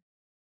year.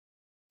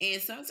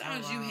 And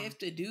sometimes you have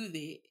to do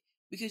that.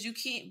 because you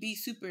can't be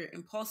super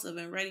impulsive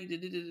and ready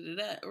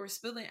to or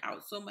spilling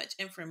out so much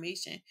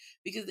information,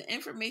 because the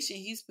information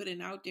he's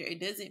putting out there, it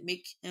doesn't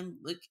make him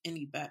look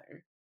any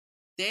better.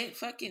 That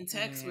fucking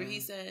text where he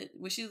said,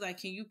 when she was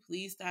like, can you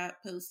please stop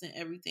posting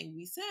everything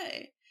we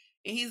say?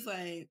 And he's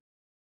like,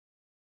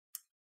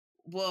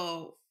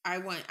 well,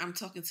 I'm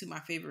talking to my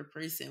favorite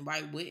person.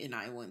 Why wouldn't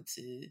I want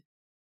to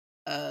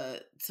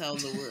tell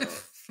the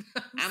world?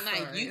 I'm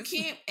like, you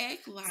can't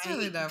act like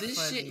really this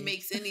funny. Shit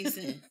makes any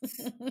sense.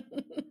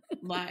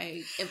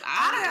 Like, if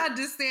I don't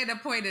understand the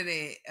point of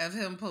it, of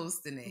him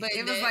posting it. But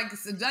it was like,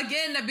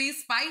 again, to be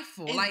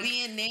spiteful, like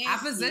being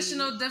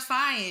oppositional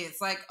defiance.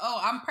 Like, oh,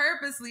 I'm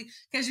purposely,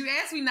 because you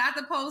asked me not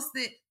to post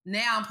it,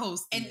 now I'm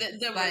posting it. And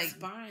the like,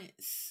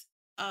 response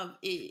of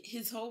it,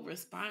 his whole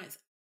response,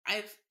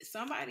 if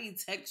somebody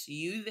texts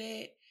you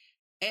that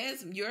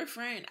as your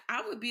friend,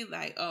 I would be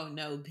like, oh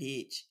no,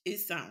 bitch,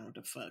 it's something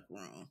the fuck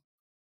wrong.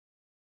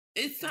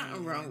 It's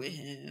something wrong with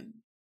him.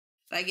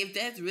 Like, if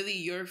that's really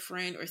your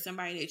friend or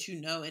somebody that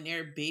you know and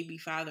their baby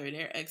father or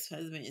their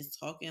ex-husband is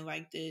talking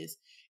like this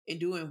and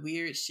doing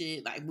weird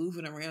shit, like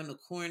moving around the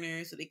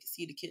corner so they can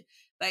see the kid,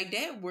 like,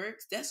 that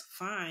works. That's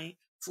fine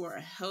for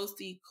a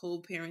healthy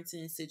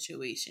co-parenting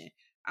situation.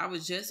 I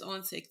was just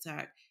on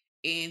TikTok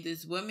and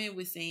this woman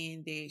was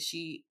saying that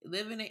she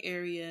lived in an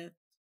area.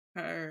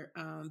 Her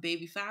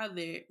baby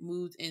father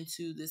moved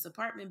into this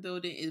apartment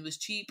building. It was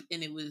cheap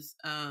and it was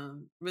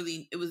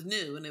it was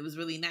new and it was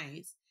really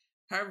nice.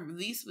 Her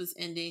lease was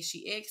ending.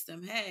 She asked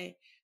him, hey,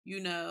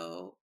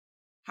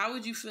 how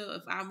would you feel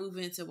if I move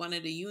into one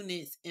of the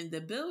units in the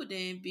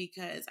building,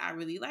 because I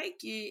really like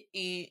it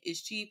and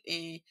it's cheap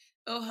and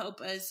it'll help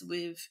us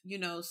with,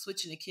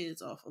 switching the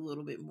kids off a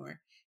little bit more.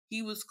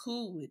 He was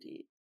cool with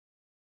it.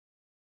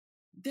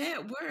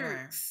 That works.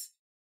 Right.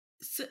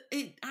 So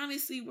it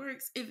honestly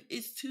works if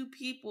it's two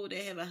people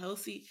that have a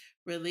healthy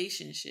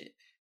relationship.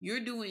 You're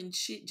doing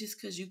shit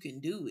just because you can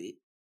do it.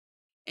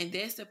 And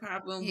that's the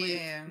problem with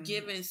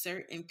giving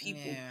certain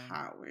people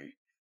power,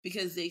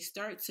 because they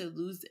start to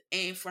lose,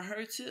 and for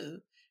her too,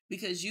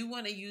 because you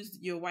want to use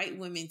your white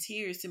women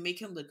tears to make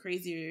him look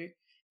crazier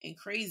and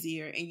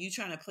crazier, and you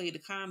trying to play the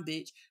calm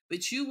bitch,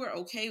 but you were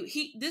okay.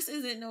 This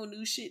isn't no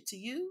new shit to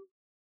you.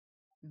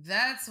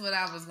 That's what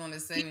I was going to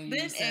say when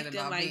you said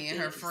about like being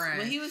her friend.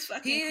 When he was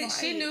fucking quiet.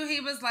 She knew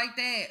he was like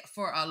that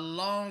for a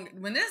long.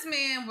 When this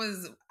man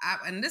was,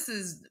 and this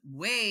is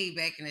way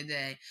back in the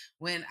day,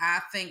 when I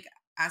think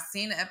I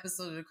seen an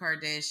episode of the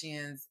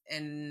Kardashians,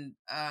 and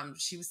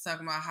she was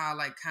talking about how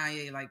like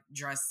Kanye like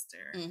dressed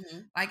her,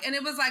 like, and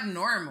it was like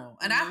normal,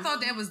 and I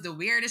thought that was the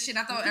weirdest shit.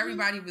 I thought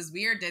everybody was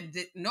weird.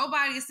 That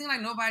nobody, it seemed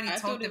like nobody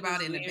talked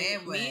about it in a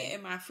bad way. Me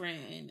and my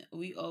friend,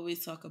 we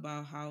always talk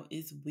about how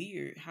it's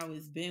weird, how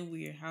it's been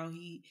weird, how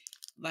he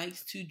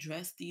likes to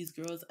dress these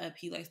girls up.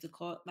 He likes to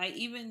call, like,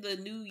 even the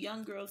new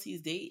young girls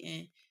he's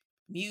dating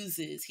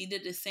muses. He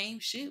did the same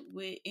shit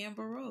with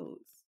Amber Rose.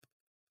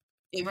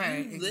 If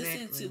you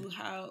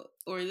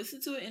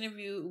listen to an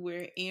interview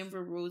where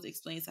Amber Rose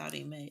explains how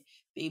they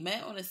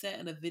met on a set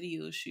of a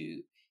video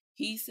shoot.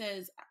 He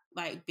says,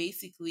 like,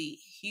 basically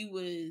he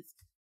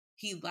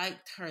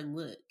liked her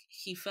look.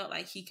 He felt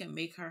like he can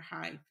make her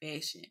high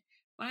fashion.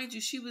 Mind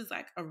you, she was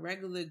like a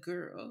regular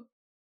girl.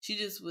 She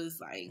just was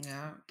like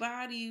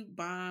body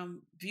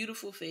bomb,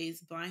 beautiful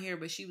face, blonde hair,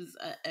 but she was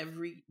an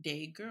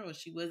everyday girl.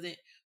 She wasn't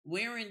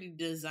wearing the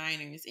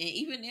designers. And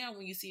even now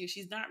when you see her,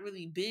 she's not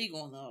really big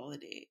on all of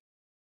that.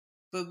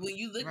 But when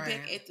you look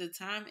back at the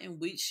time in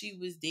which she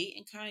was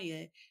dating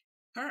Kanye,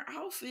 her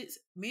outfits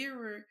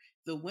mirror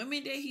the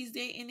women that he's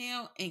dating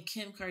now and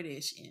Kim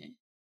Kardashian.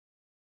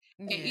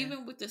 Yeah. And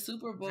even with the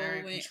Super Bowl,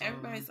 when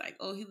everybody's like,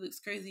 oh, he looks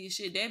crazy as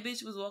shit. That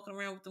bitch was walking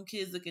around with them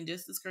kids looking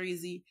just as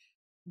crazy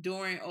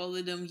during all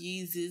of them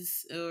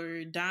Yeezus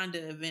or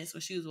Donda events,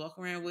 when she was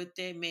walking around with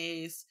that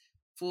mask,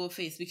 full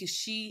face, because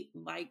she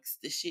likes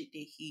the shit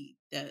that he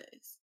does.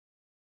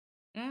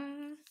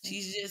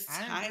 She's just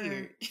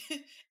tired.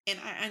 And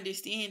I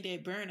understand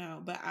that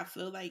burnout, but I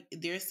feel like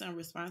there's some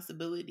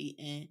responsibility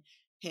in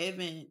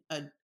having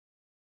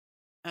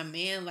a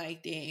man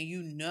like that,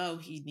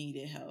 and he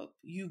needed help.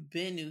 You've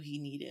been knew he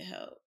needed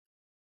help.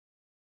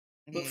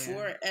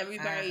 Before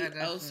everybody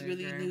else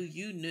really knew,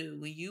 you knew.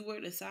 When you were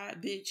the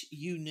side bitch,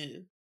 you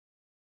knew.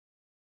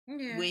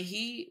 Yeah.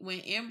 When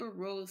Amber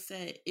Rose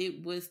said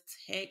it was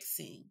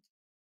texting,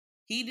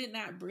 he did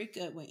not break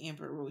up with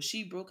Amber Rose.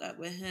 She broke up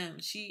with him.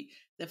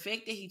 The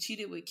fact that he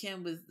cheated with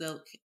Kim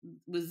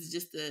was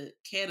just a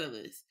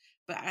catalyst.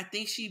 But I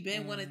think she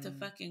been wanted to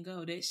fucking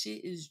go. That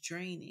shit is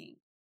draining.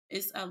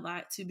 It's a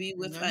lot to be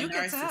with a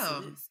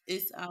narcissist.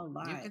 It's a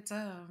lot. You can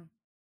tell.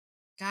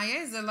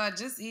 Kanye's a lot.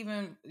 Just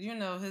even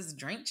his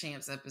Drink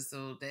Champs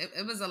episode.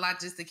 It was a lot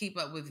just to keep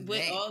up with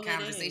that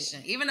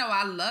conversation. Even though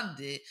I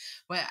loved it,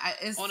 but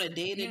it's on a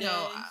day to day.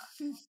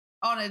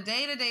 on a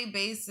day-to-day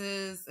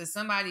basis, if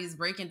somebody's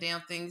breaking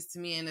down things to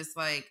me and it's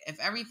like, if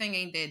everything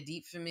ain't that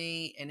deep for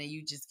me and then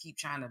you just keep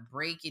trying to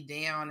break it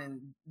down and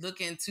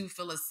looking too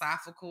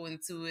philosophical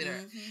into it,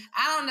 or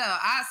I don't know,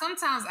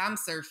 sometimes I'm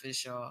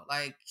surface, y'all.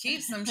 Like,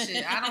 keep some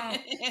shit.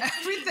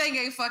 Everything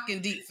ain't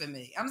fucking deep for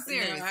me. I'm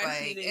serious. No,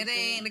 like, it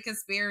ain't a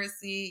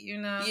conspiracy, you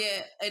know?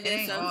 Yeah, and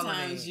then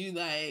sometimes you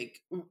like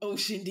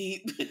ocean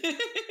deep.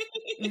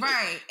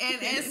 Right.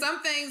 And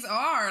some things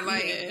are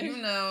like, you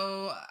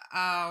know,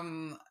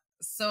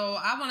 so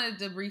I wanted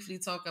to briefly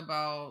talk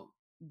about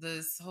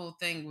this whole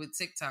thing with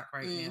TikTok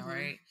right now,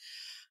 right?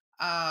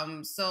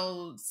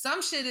 So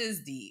some shit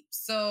is deep.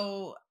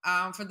 So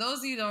for those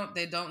of you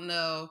that don't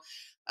know,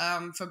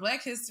 for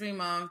Black History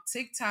Month,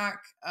 TikTok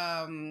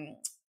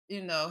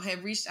you know,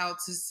 have reached out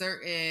to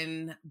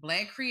certain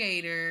Black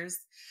creators,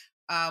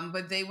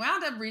 but they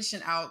wound up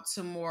reaching out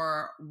to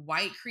more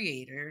white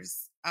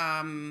creators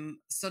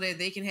so that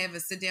they can have a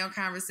sit-down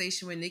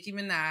conversation with Nicki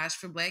Minaj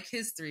for Black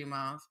History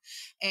Month.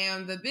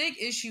 And the big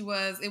issue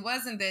was, it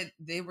wasn't that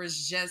there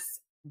was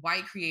just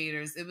white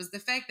creators. It was the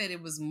fact that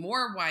it was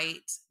more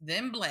white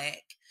than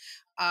Black.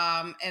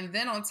 And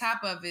then on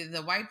top of it,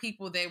 the white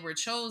people that were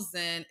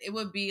chosen, it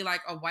would be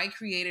like a white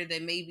creator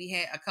that maybe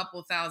had a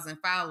couple thousand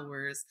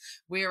followers,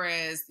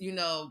 whereas, you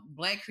know,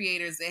 Black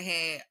creators that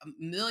had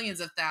millions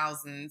of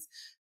thousands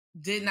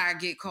did not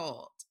get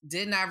called,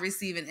 did not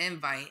receive an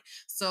invite.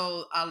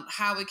 So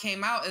how it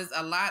came out is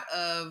a lot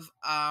of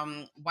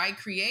white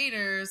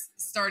creators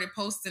started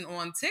posting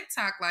on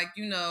TikTok, like,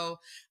 you know,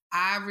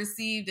 I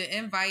received an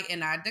invite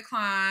and I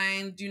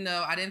declined. You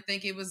know, I didn't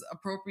think it was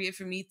appropriate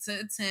for me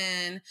to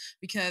attend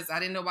because I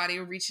didn't know why they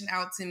were reaching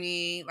out to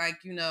me. Like,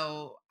 you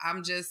know,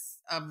 I'm just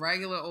a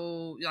regular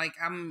old, like,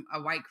 I'm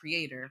a white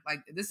creator.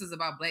 Like, this is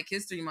about Black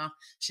History Month.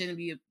 Shouldn't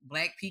be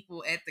Black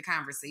people at the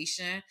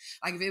conversation.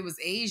 Like, if it was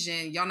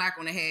Asian, y'all not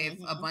going to have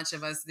a bunch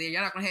of us there.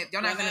 Y'all not going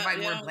to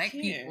invite more Black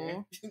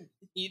people.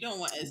 You don't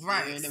want us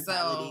there to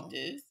validate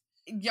this.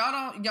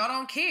 Y'all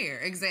don't care.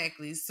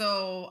 Exactly.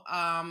 So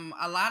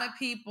a lot of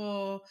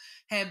people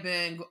have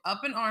been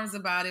up in arms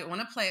about it on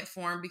a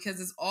platform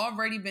because it's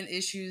already been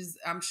issues,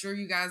 I'm sure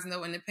you guys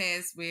know, in the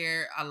past,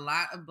 where a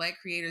lot of Black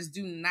creators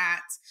do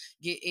not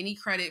get any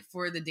credit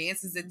for the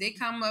dances that they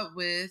come up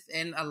with,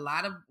 and a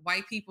lot of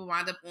white people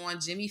wind up on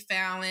Jimmy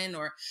Fallon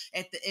or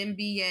at the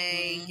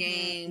NBA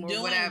game or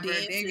doing whatever.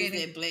 They're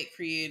getting Black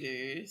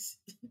creators.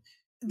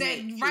 That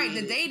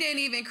they didn't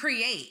even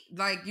create,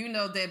 like, you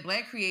know, that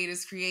Black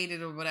creators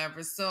created or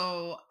whatever.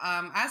 So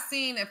I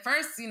seen at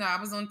first, you know, I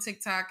was on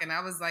TikTok and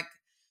I was like,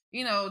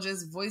 you know,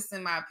 just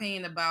voicing my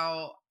opinion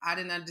about, I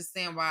didn't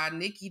understand why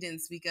Nicki didn't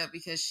speak up,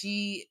 because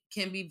she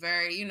can be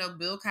very, you know,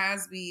 Bill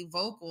Cosby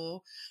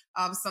vocal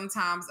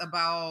sometimes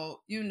about,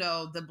 you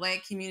know, the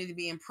Black community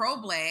being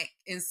pro-Black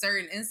in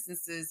certain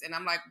instances. And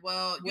I'm like,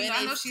 well, you know,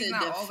 I know she's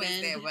not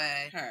always that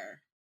way.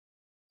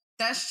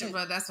 That's true,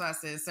 but that's why I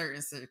said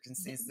certain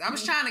circumstances. I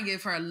was trying to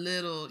give her a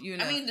little, you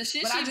know. I mean, the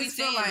shit she be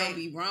saying don't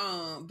be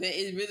wrong, but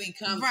it really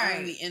comes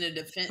only in a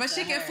defense. But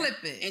she can flip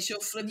it, and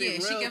she'll flip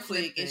it real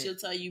quick, and she'll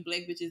tell you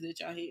Black bitches that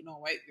y'all hating on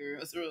white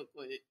girls real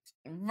quick.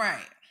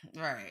 Right.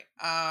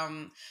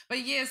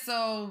 But yeah,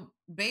 so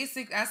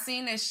I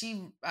seen that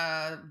she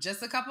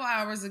just a couple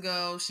hours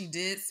ago, she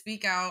did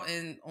speak out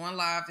and on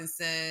live and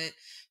said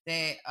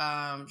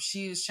that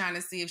she was trying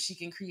to see if she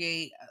can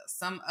create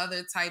some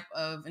other type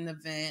of an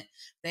event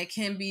that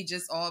can be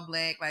just all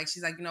Black. Like,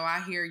 she's like, you know, I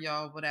hear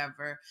y'all,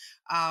 whatever.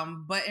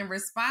 But in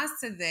response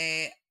to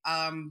that,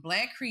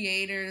 Black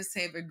creators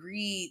have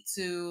agreed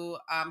to,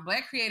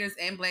 Black creators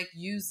and Black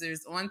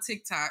users on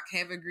TikTok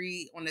have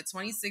agreed on the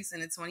 26th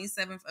and the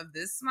 27th of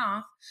this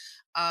month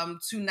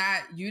to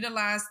not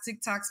utilize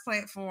TikTok's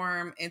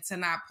platform and to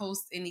not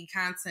post any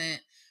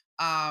content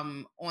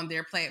on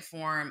their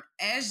platform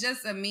as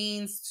just a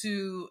means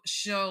to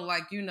show,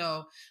 like, you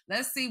know,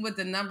 let's see what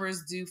the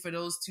numbers do for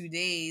those 2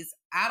 days.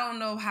 I don't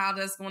know how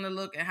that's going to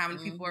look and how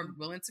many people are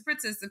willing to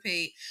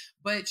participate,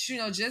 but, you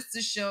know, just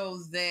to show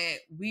that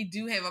we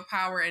do have a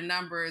power in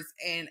numbers,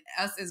 and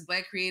us as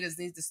Black creators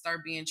need to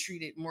start being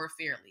treated more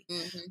fairly.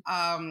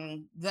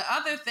 The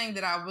other thing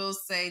that I will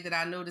say that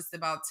I noticed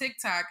about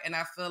TikTok, and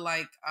I feel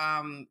like,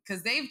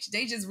 because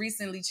they just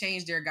recently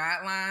changed their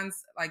guidelines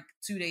like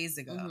 2 days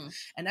ago,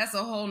 and that's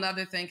a whole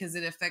nother thing because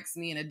it affects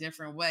me in a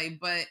different way.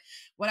 But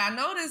what I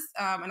noticed,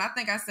 and I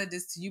think I said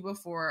this to you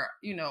before,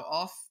 you know,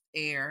 off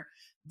air,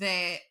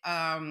 that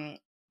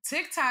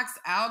TikTok's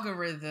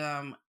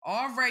algorithm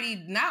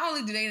already, not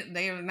only do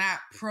they are not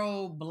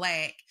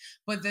pro-Black,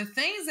 but the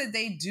things that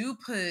they do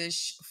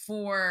push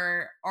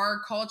for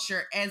our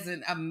culture as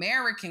an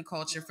American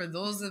culture, for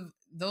those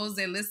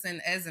that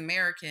listen as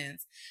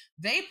Americans,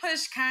 they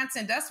push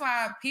content. That's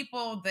why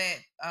people that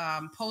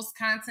post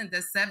content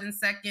that's 7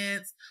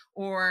 seconds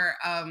or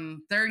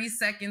 30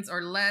 seconds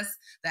or less,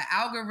 the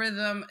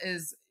algorithm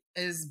is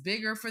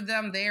bigger for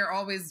them. They're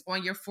always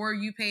on your For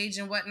You page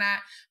and whatnot,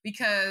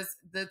 because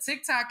the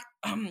TikTok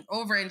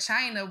over in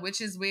China,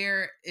 which is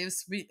where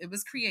it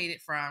was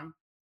created from,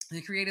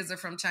 The creators are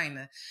from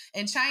China.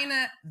 In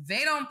China,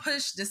 they don't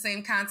push the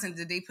same content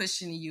that they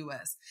push in the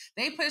US.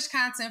 They push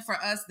content for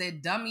us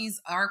that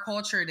dummies our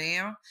culture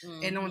down.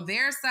 Mm-hmm. And on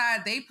their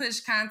side, they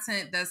push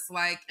content that's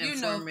like, you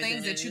know,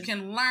 things that you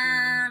can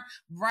learn,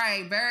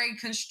 right? Very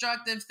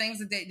constructive things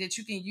that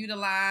you can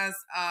utilize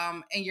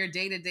in your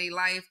day-to-day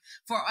life.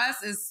 For us,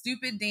 it's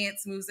stupid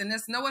dance moves. And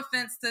there's no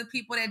offense to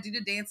people that do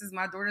the dances.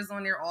 My daughter's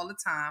on there all the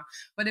time.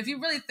 But if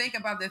you really think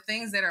about the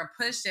things that are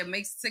pushed that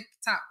makes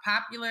TikTok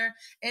popular,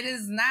 it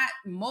is not,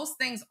 most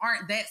things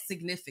aren't that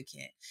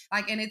significant.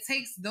 Like, and it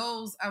takes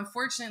those,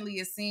 unfortunately,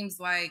 it seems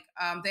like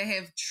they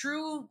have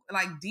true,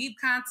 like, deep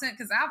content,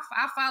 because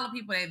I follow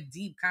people that have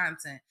deep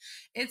content.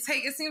 It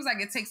seems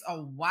like it takes a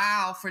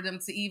while for them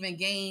to even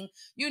gain,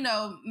 you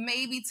know,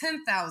 maybe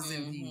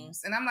 10,000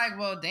 views. And I'm like,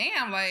 well,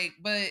 damn, like,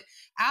 but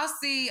I'll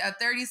see a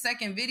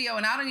 30-second video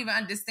and I don't even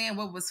understand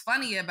what was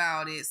funny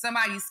about it.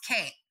 Somebody's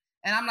cat.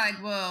 And I'm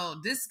like, well,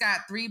 this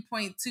got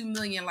 3.2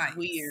 million likes.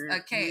 Weird.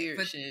 A cat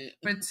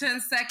for 10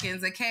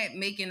 seconds, a cat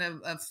making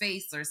a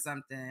face or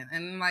something.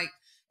 And I'm like,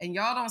 and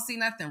y'all don't see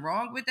nothing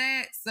wrong with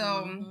that.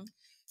 So,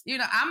 you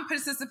know, I'm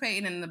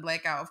participating in the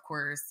Blackout, of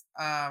course,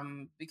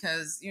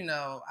 because, you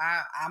know,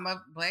 I'm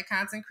a Black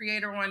content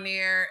creator on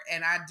there.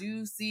 And I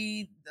do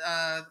see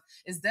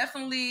it's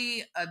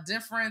definitely a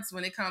difference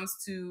when it comes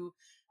to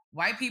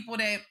white people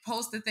that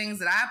post the things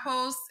that I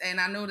post. And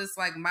I notice,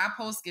 like, my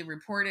posts get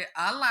reported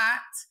a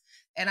lot.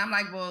 And I'm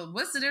like, well,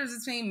 what's the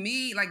difference between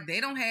me? Like,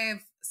 they don't have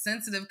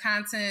sensitive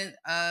content,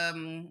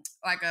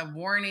 like a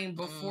warning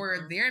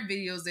before their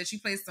videos that you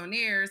placed on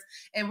theirs.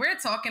 And we're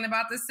talking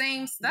about the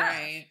same stuff.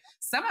 Right.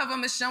 Some of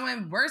them are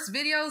showing worse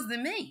videos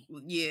than me.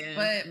 Yeah.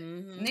 But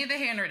neither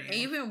here nor there.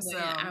 Even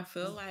when I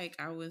feel like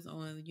I was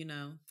on, you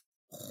know,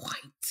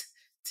 white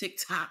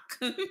TikTok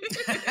when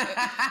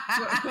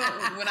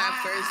I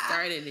first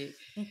started it,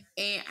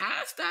 and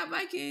I stopped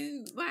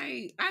liking,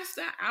 like,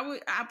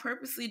 I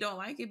purposely don't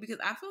like it because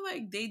I feel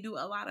like they do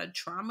a lot of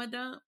trauma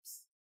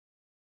dumps,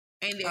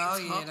 and they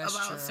talk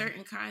about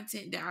certain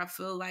content that I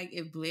feel like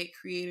if Black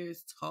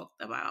creators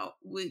talked about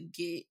would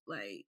get,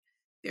 like,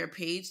 their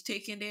page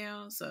taken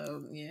down.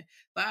 So yeah,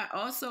 but I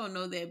also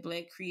know that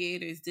Black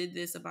creators did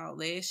this about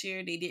last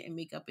year. They didn't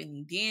make up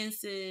any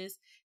dances.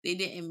 They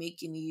didn't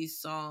make any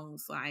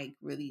songs, like,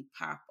 really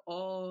pop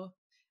off.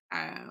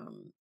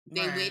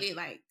 They waited,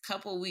 like, a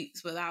couple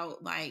weeks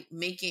without, like,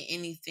 making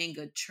anything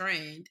a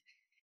trend.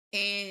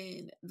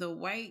 And the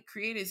white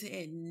creators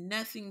had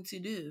nothing to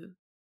do.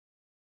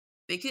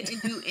 They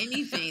couldn't do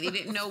anything. They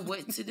didn't know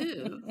what to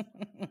do.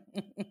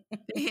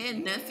 They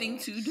had nothing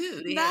to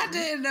do. They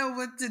didn't know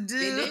what to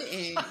do.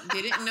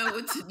 They didn't know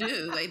what to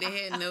do. Like,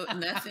 they had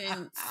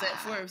nothing set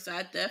forth. So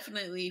I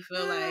definitely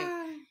feel like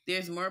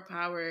there's more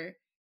power,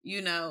 you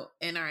know,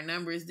 in our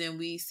numbers than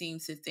we seem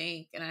to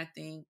think. And I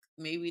think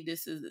maybe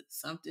this is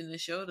something to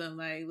show them,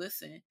 like,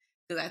 listen,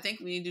 because I think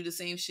we need to do the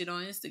same shit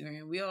on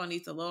Instagram. We all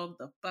need to log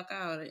the fuck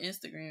out of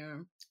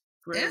Instagram.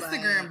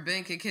 Instagram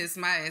been could kiss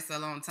my ass a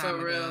long time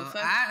ago.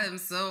 I am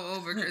so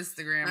over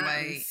Instagram. I'm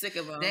like, sick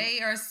of them. They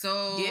are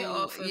so, get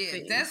off of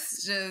it.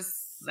 That's just,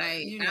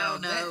 like, you know, I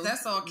don't know.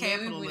 That's all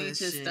capitalist. Maybe we need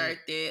to start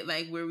that,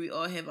 like, where we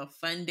all have a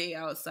fun day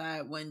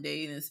outside one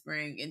day in the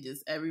spring and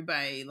just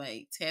everybody,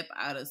 like, tap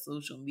out of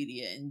social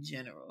media in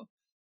general.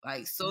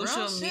 Like,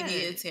 social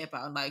media tap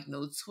out. Like,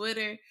 no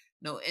Twitter,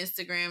 no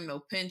Instagram,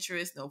 no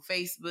Pinterest, no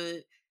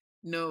Facebook,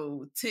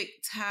 no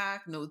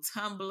TikTok, no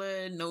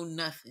Tumblr, no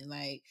nothing.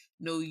 Like,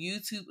 no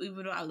YouTube,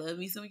 even though I love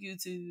me some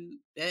YouTube.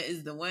 That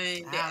is the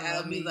one that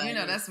I'll be like, you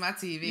know, that's my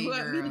TV, you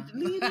girl. Want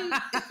me to delete it?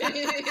 Like,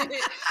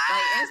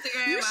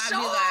 Instagram, I'll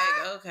be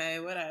like, okay,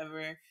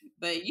 whatever.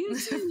 But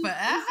YouTube,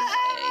 like,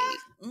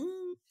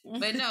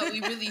 but no, we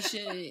really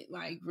should,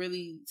 like,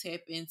 really tap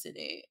into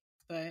that.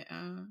 But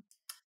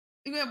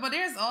yeah, but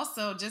there's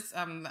also just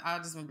I'll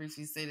just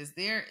briefly say this.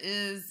 There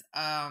is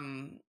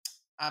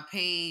a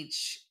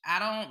page. I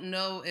don't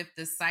know if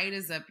the site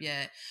is up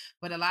yet,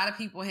 but a lot of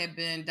people have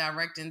been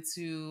directing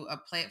to a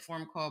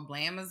platform called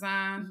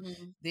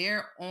Blamazon.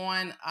 They're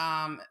on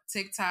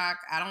TikTok.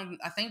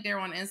 I think they're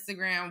on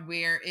Instagram,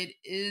 where it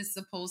is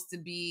supposed to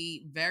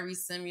be very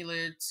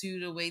similar to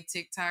the way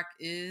TikTok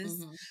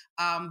is,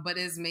 but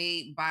is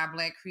made by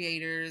Black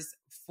creators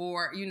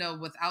for, you know,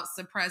 without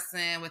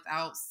suppressing,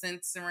 without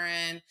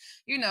censoring,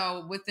 you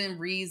know, within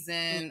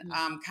reason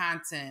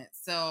content.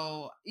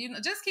 So, you know,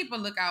 just keep a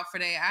lookout for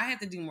that. I had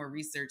to do more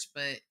research,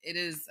 but it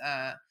is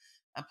a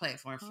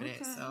platform for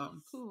that. So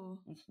cool.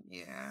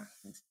 Yeah.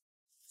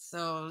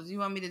 So you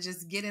want me to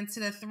just get into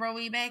the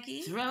throwy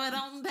backy? Throw it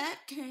on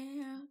back,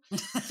 Cam.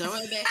 Throw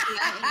it back.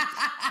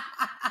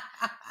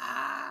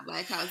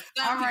 Like how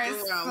some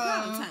people were on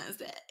Valentine's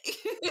Day.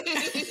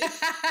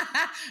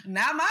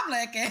 Not my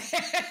Black ass.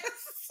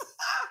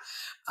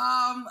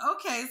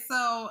 Okay,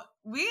 so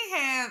we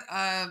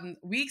had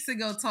weeks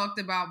ago talked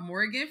about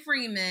Morgan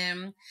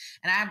Freeman,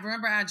 and I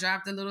remember I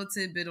dropped a little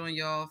tidbit on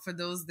y'all for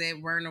those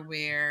that weren't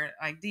aware.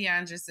 Like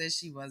Deandra said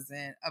she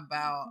wasn't,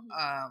 about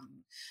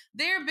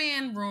there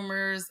being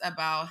rumors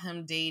about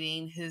him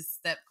dating his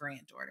step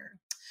granddaughter.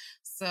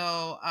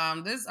 So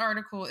this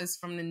article is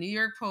from the New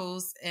York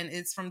Post and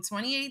it's from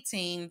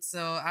 2018.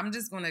 So I'm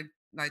just going to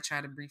like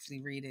try to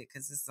briefly read it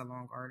because it's a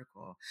long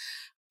article.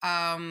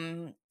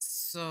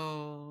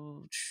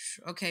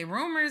 Okay,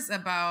 rumors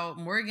about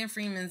Morgan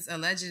Freeman's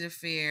alleged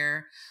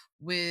affair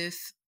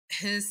with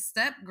his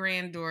step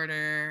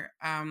granddaughter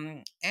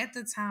at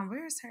the time.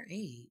 Where's her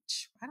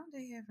age? Why don't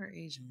they have her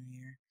age on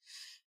here?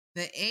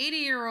 The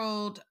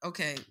 80-year-old,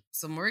 okay,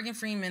 so Morgan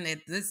Freeman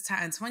at this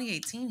time, in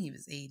 2018, he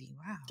was 80.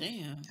 Wow.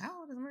 Damn. How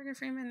old is Morgan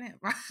Freeman now?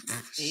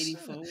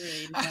 84,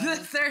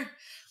 85.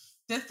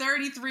 The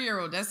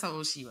 33-year-old, that's how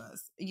old she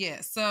was.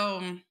 Yeah,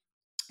 so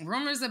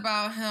rumors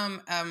about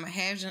him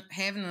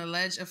having an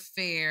alleged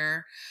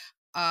affair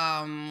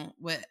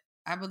with,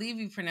 I believe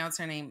you pronounce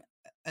her name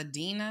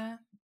Adina,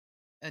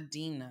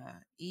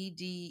 Edena.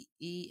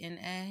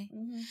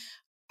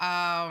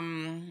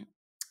 Mm-hmm.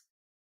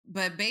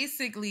 But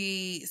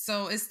basically,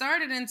 so it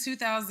started in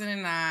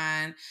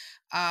 2009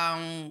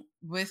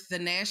 with the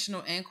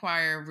National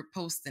Enquirer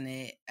posting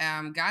it.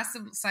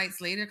 Gossip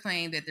sites later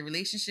claimed that the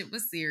relationship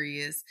was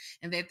serious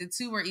and that the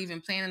two were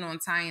even planning on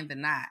tying the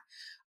knot.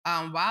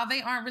 While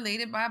they aren't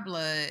related by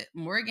blood,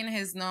 Morgan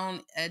has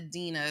known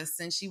Adina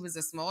since she was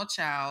a small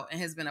child and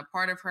has been a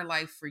part of her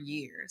life for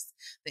years.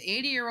 The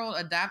 80-year-old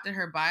adopted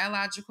her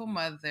biological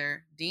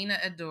mother, Dina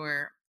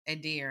Adair,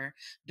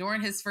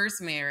 during his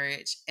first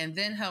marriage and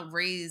then helped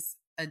raise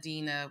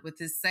Adina with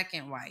his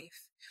second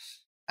wife.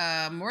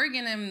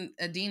 Morgan and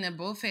Adina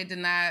both had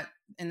denied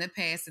in the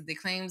past that the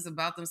claims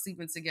about them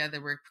sleeping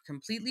together were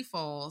completely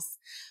false,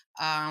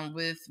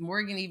 with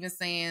Morgan even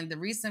saying the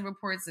recent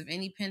reports of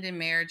any pending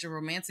marriage or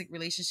romantic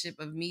relationship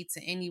of me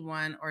to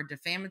anyone are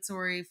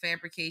defamatory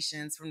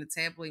fabrications from the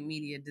tabloid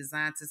media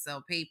designed to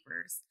sell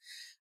papers.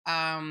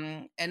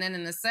 And then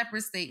in a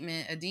separate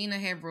statement, Adina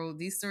had wrote,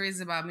 "These stories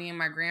about me and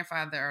my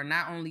grandfather are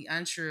not only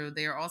untrue,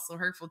 they are also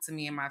hurtful to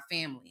me and my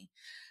family."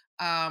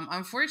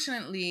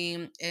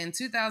 Unfortunately, in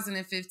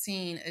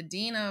 2015,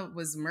 Adina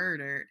was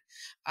murdered.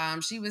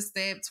 She was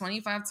stabbed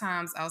 25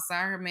 times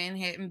outside her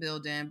Manhattan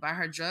building by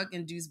her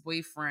drug-induced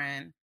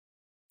boyfriend.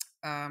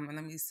 And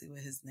let me see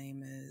what his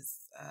name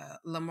is.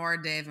 Lamar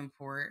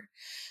Davenport.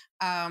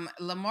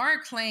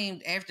 Lamar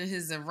claimed after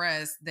his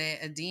arrest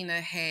that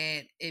Adina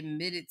had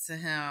admitted to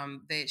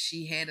him that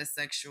she had a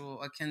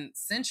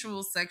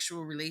consensual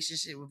sexual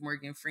relationship with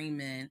Morgan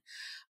Freeman,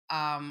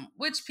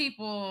 which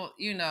people,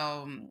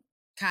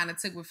 kind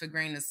of took with a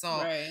grain of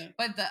salt. Right.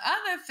 But the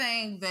other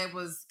thing that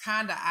was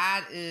kind of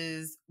odd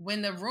is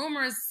when the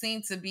rumors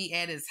seemed to be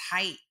at its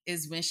height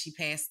is when she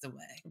passed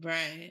away.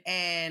 Right.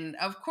 And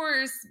of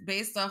course,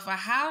 based off of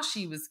how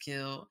she was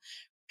killed,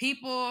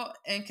 people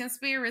and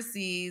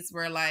conspiracies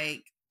were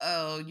like,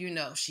 oh,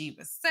 she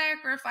was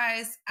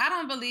sacrificed. I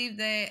don't believe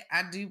that.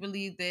 I do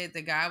believe that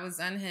the guy was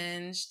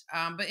unhinged.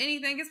 But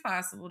anything is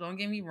possible. Don't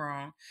get me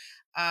wrong.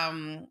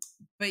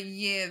 But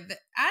yeah,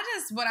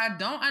 what I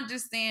don't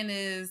understand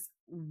is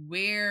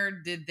where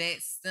did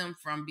that stem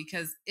from?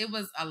 Because it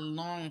was a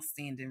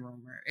long-standing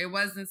rumor. It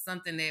wasn't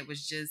something that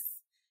was just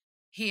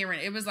hearing.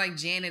 It was like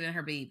Janet and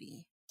her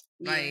baby.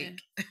 Yeah. Like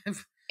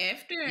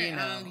after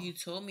you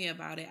told me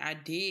about it, I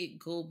did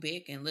go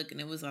back and look, and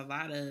there was a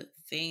lot of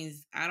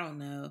things I don't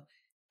know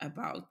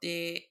about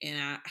that,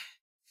 and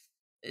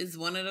it's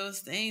one of those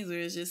things where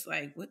it's just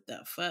like, what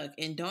the fuck?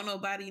 And don't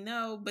nobody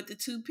know but the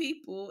two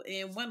people,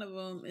 and one of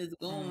them is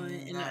gone,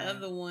 and the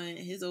other one,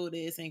 his old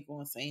ass ain't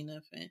gonna say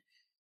nothing.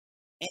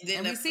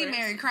 And we see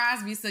Mary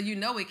Crosby, so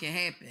it can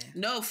happen.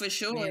 No, for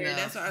sure.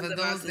 That's what I was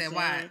about to say.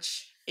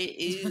 Watch. It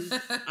is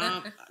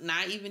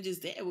not even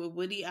just that with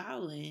Woody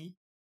Allen.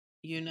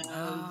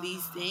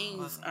 These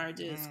things are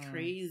just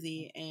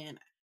crazy, and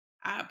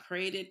I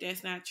pray that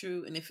that's not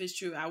true. And if it's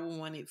true, I would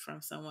want it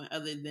from someone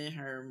other than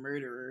her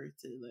murderer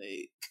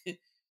to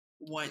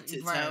want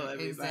to tell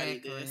everybody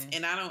this.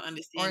 And I don't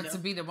understand, or to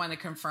be the one to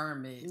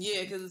confirm it.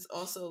 Yeah, because it's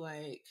also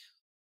like,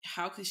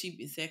 how could she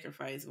be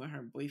sacrificed when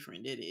her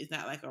boyfriend did it? It's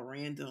not like a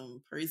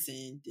random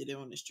person did it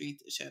on the street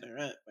to shut her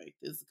up. Like,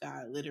 this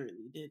guy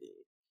literally did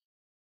it.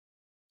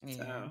 Yeah.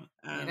 So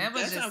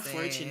that's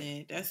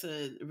unfortunate. Sad. That's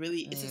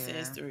it's a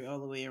sad story all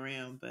the way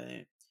around,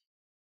 but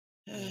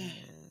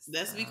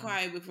let's be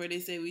quiet before they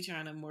say we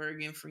trying to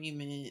Morgan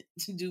Freeman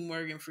do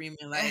Morgan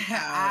Freeman like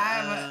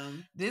how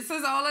this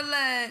is all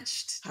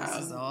alleged.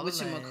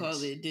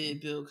 Whatchamacallit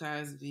did Bill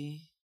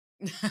Cosby.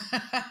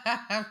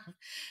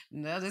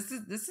 No, this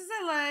is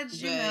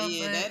alleged.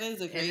 That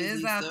is a crazy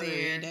story. Out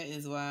there. That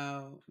is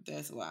wild.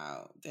 That's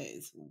wild. That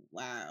is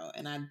wild.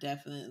 And I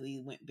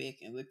definitely went back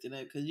and looked it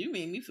up because you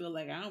made me feel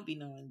like I don't be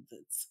knowing the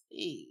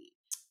tea.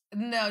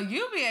 No,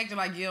 you be acting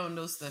like you don't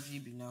know stuff you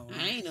be knowing.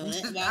 I ain't know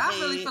that. I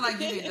really feel like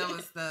you be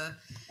knowing stuff.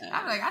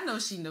 I'm like, I know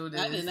she know this.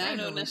 I did not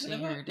know nothing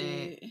about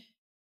that.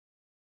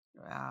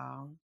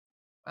 Wow.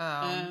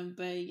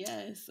 But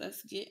yes,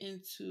 let's get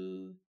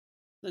into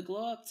the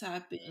glow up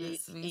topic.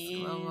 This week's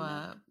glow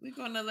up. We're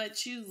gonna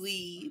let you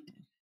lead.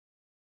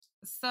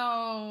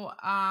 So,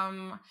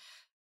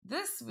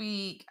 this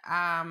week,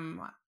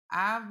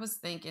 I was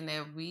thinking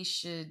that we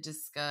should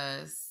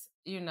discuss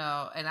and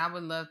I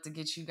would love to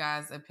get you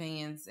guys'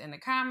 opinions in the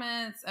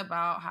comments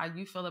about how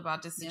you feel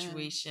about this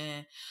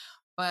situation.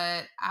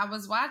 But I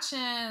was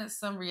watching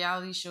some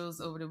reality shows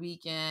over the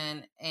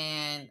weekend,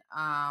 and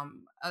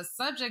a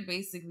subject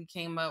basically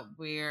came up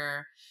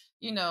where,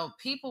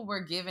 people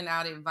were giving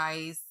out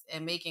advice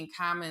and making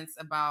comments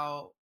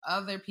about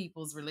other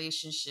people's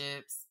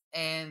relationships,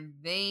 and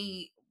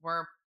they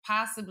were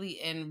possibly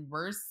in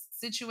worse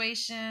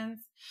situations,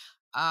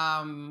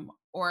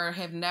 or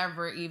have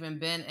never even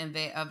been in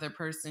that other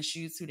person's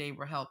shoes who they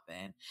were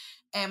helping.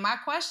 And my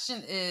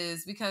question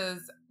is, because,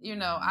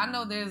 I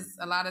know there's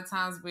a lot of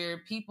times where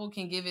people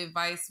can give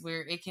advice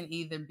where it can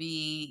either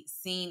be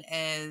seen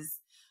as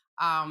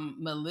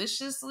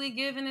maliciously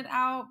giving it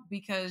out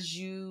because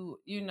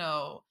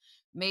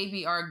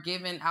maybe are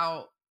giving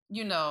out,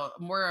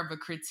 more of a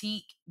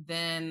critique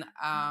than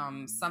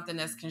something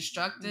that's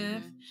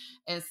constructive,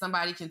 and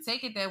somebody can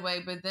take it that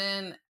way. But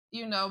then,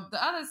 the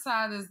other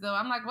side is, though,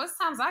 I'm like, most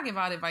times I give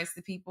out advice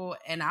to people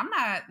and I'm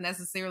not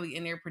necessarily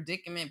in their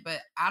predicament, but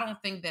I don't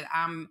think that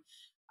I'm,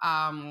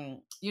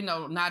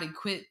 not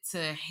equipped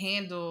to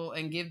handle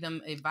and give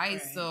them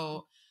advice. Right.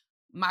 So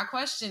my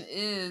question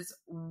is,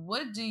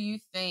 what do you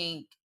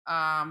think,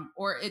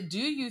 do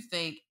you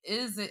think,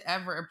 is it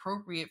ever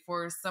appropriate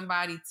for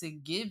somebody to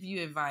give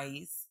you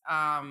advice,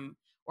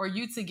 or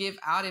you to give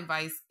out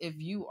advice if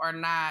you are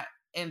not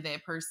in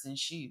that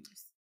person's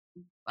shoes?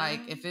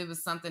 Like, if it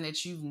was something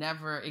that you've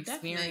never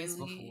experienced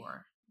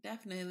before.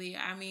 Definitely.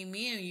 I mean,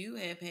 me and you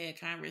have had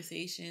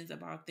conversations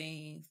about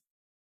things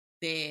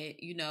that,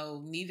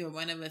 neither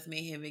one of us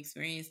may have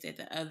experienced that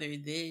the other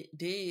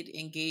did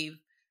and gave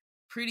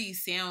pretty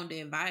sound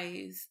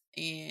advice.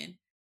 And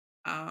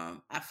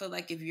I feel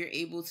like if you're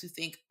able to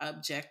think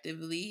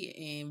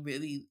objectively and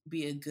really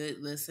be a good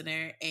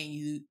listener, and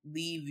you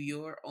leave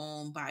your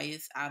own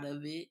bias out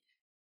of it,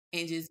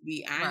 and just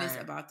be honest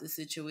about the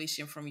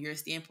situation from your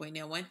standpoint.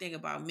 Now, one thing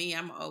about me,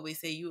 I'm always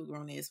say, you a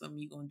grown ass woman,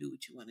 you gonna do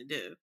what you want to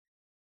do.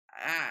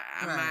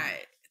 I'm not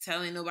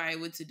telling nobody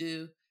what to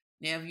do.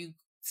 Now, if you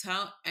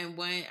tell, and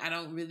one, I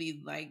don't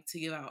really like to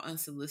give out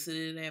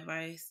unsolicited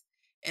advice.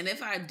 And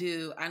if I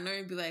do, I know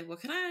you'd be like, well,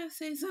 can I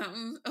say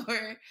something?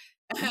 Or,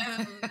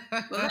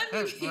 well,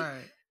 let me,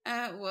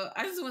 well,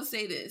 I just want to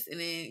say this. And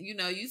then,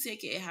 you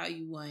take it how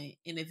you want.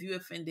 And if you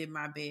offended,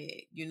 my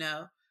bad,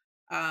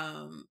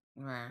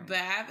 But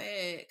I've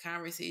had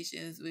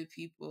conversations with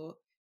people,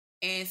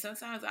 and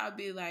sometimes I'll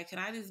be like, can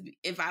I just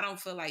if I don't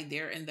feel like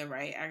they're in the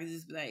right, I can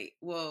just be like,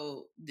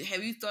 well,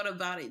 have you thought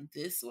about it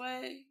this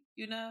way?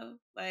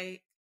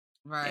 Like,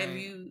 have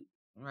you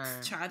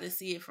tried to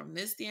see it from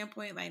this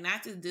standpoint? Like,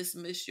 not to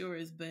dismiss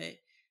yours, but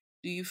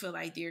do you feel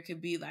like there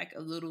could be like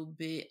a little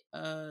bit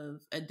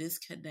of a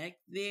disconnect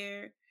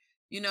there?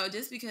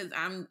 Just because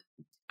I'm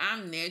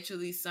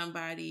naturally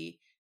somebody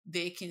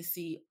that can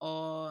see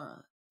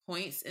all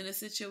points in a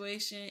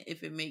situation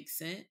if it makes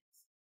sense,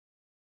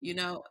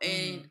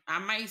 and I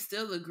might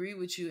still agree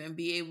with you and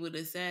be able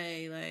to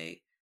say,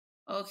 like,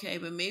 okay,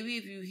 but maybe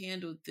if you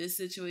handle this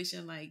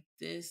situation like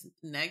this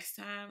next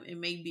time, it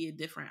may be a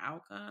different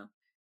outcome,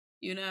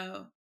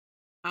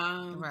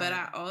 but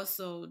I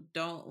also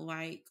don't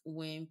like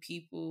when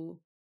people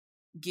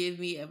give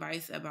me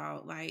advice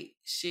about like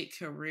shit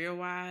career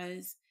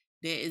wise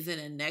that isn't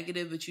a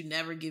negative, but you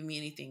never give me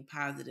anything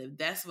positive.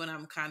 That's when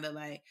I'm kind of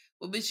like,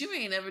 well, but you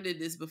ain't never did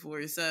this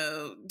before,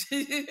 so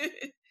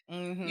So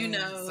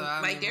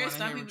like there are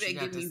some people that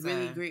give me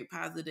really great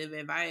positive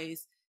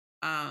advice,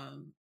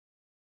 and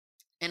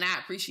I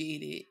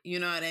appreciate it. You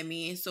know what I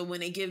mean? So when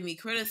they give me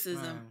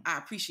criticism, I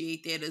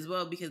appreciate that as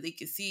well, because they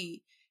can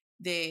see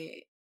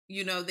that,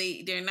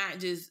 they're not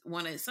just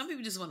some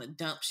people just want to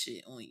dump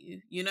shit on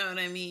you. You know what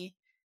I mean?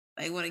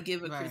 Like, want to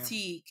give a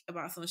critique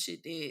about some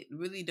shit that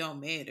really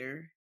don't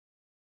matter.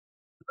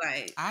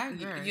 Like, I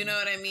agree. You know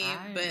what I mean?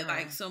 But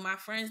like, so my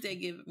friends that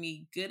give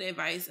me good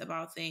advice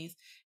about things,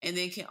 and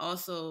then can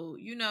also,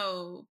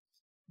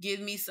 give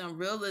me some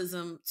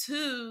realism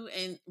too,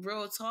 and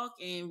real talk,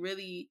 and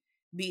really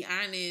be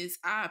honest,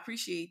 I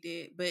appreciate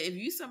that. But if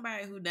you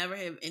somebody who never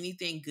have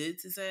anything good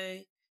to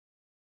say,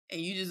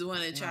 and you just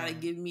want to try to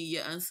give me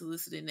your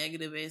unsolicited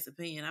negative ass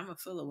opinion, I'm gonna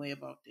feel a way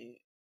about that.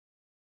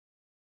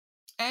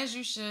 As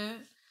you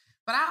should.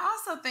 But I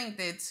also think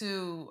that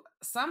too,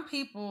 some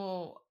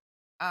people,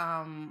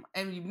 and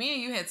me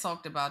and you had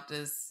talked about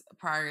this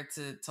prior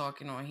to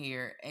talking on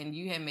here, and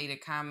you had made a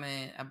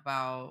comment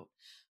about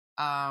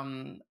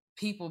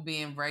people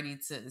being ready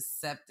to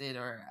accept it,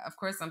 or of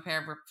course I'm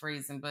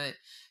paraphrasing, but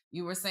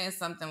you were saying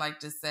something like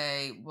to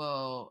say,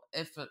 well,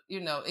 if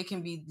it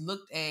can be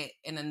looked at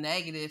in a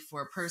negative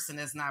for a person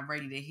that's not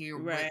ready to hear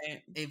what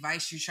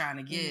advice you're trying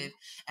to give.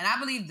 And I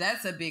believe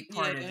that's a big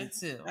part of it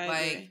too.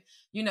 Like,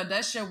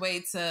 that's your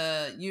way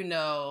to,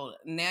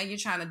 now you're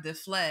trying to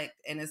deflect,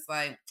 and it's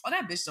like, oh,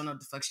 that bitch don't know what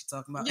the fuck she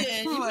talking about.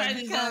 Yeah, you like,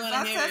 because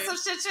I said some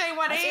shit you ain't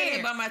want to hear. I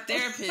say about my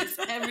therapist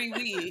every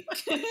week.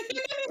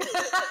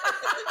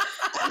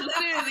 I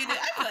literally did.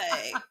 I'm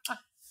like,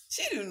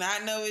 she do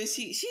not know it.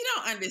 She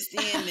don't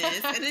understand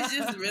this. And it's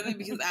just really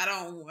because I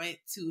don't want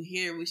to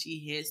hear what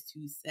she has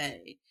to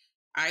say.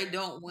 I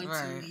don't want to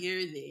Right. hear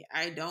that.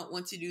 I don't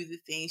want to do the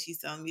things she's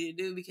telling me to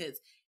do because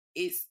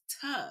it's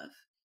tough.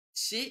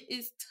 Shit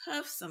is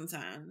tough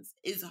sometimes.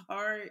 It's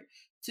hard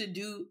to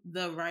do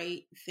the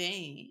right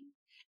thing.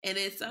 And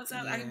then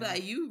sometimes I can be Yeah.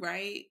 like, you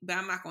right, but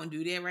I'm not gonna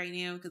do that right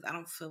now because I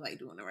don't feel like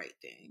doing the right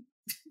thing.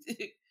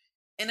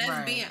 And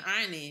that's being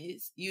Right.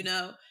 honest,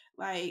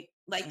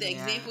 like the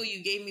Yeah. example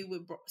you gave me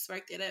with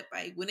spark that up.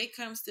 Like when it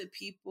comes to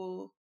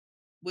people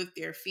with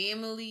their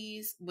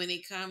families, when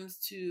it comes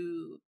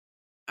to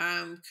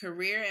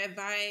career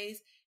advice,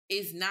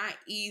 it's not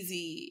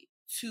easy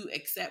to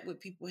accept what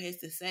people has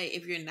to say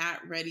if you're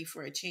not ready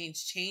for a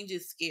change. Change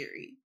is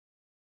scary.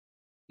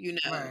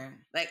 Right.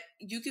 Like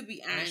you could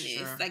be That's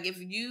true. honest. Like if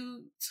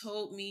you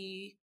told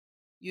me,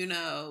 you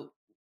know,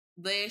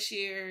 last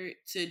year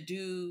to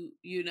do,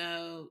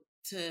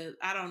 to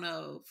I don't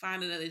know,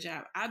 find another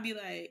job, I'd be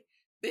like,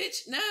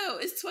 bitch, no,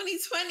 it's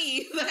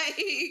 2020. Like,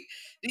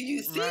 do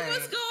you see what's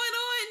Right. going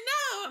on?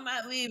 No, I'm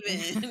not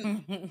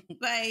leaving.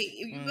 Like,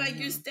 if you like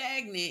you're Hmm.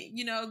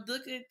 stagnant,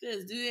 look at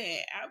this, do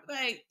that. I'd be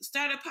like,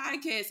 start a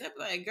podcast. I'd be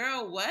like,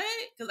 girl, what?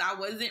 Because I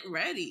wasn't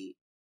ready.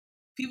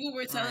 People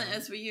were telling Right.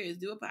 us for years,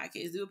 do a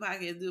podcast, do a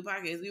podcast, do a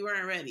podcast. We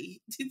weren't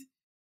ready.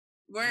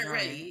 Weren't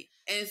Right. ready.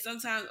 And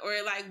sometimes,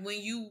 or like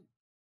when you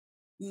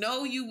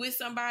know you with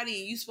somebody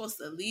and you supposed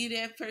to leave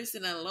that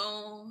person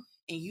alone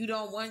and you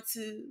don't want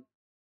to.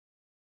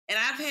 And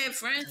I've had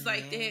friends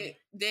like Yeah.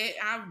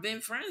 that I've been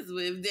friends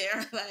with.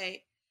 They're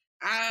like,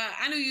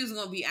 I knew you was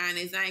gonna be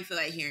honest. I ain't feel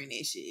like hearing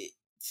that shit.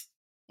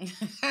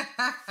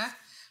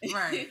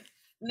 Right.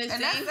 And the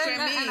And that's same for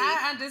and me. I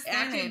I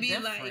understand could that be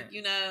like,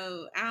 different.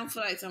 I don't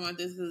feel like talking about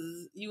this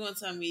because you want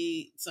to tell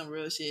me some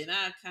real shit, and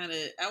I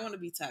want to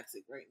be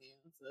toxic right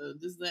now. So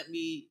just let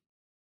me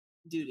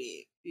do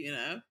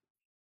that.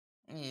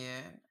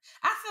 Yeah.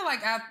 I feel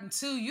like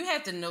too, you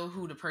have to know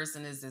who the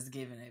person is that's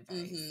giving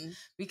advice. Mm-hmm.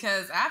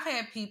 Because I've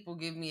had people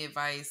give me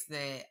advice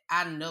that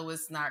I know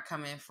it's not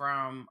coming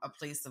from a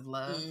place of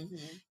love. Mm-hmm.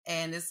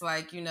 And it's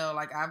like,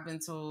 like I've been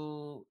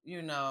told,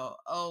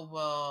 oh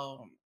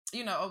well,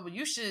 oh well,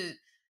 you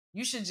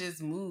should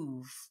just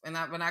move. And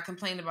when I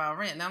complain about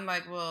rent, and I'm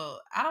like, well,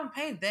 I don't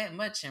pay that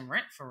much in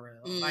rent for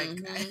real. Like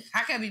Mm-hmm.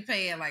 I could be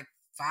paying like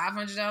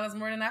 $500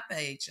 more than I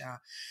paid y'all.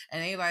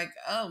 And they like,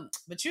 oh,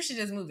 but you should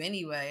just move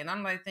anyway. And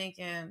I'm like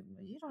thinking,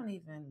 well, you don't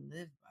even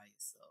live by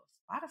yourself.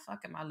 Why the fuck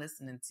am I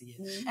listening to you?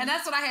 Mm-hmm. And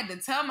that's what I had to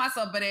tell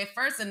myself. But at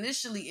first,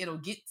 initially, it'll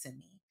get to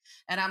me.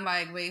 And I'm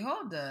like, wait,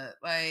 hold up.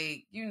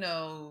 Like,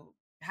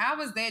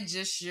 how is that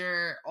just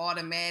your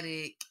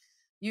automatic,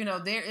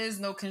 there is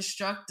no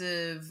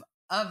constructive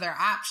other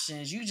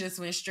options. You just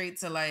went straight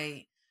to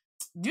like,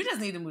 you just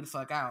need to move the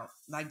fuck out.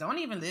 Like, don't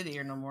even live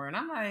here no more. And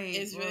I'm like,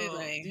 It's really well,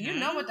 like, do you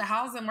know huh? what the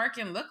housing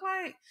market look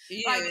like?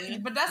 Yeah.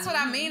 Like, but that's what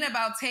I mean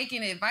about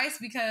taking advice,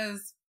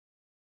 because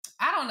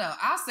I don't know.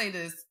 I'll say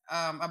this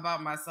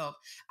about myself.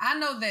 I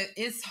know that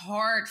it's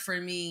hard for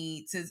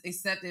me to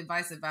accept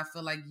advice if I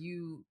feel like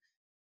you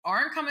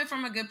aren't coming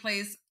from a good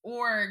place,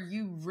 or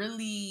you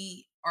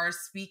really are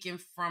speaking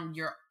from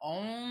your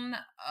own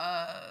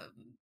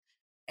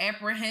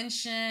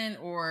apprehension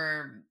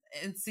or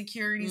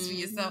insecurities for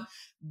yourself.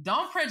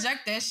 Don't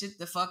project that shit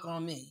the fuck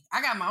on me.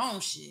 I got my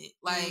own shit.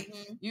 Like,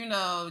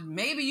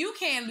 maybe you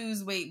can't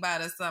lose weight by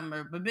the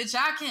summer, but bitch,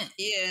 I can.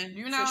 Yeah,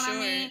 You know for what sure. I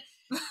mean?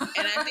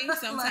 And I think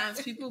sometimes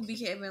Like, people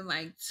be having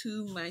like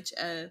too much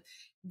of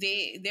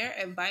their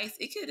advice.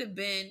 It could have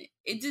been.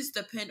 It just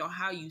depends on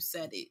how you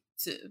said it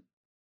too.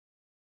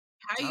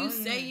 How you oh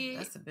yeah, say it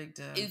that's a big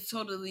deal. is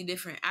totally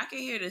different. I can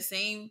hear the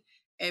same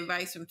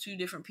advice from two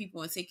different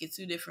people and take it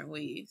two different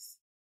ways.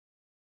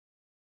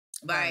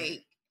 Right.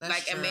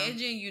 Like True.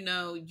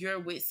 imagine, you're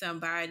with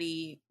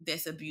somebody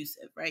that's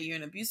abusive, right? You're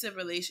in an abusive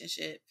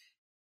relationship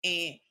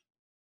and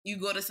you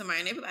go to somebody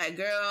and they be like,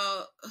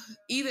 girl,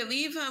 either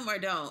leave him or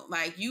don't.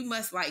 Like, you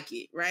must like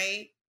it,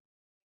 right?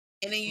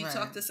 And then you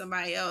talk to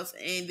somebody else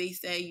and they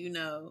say,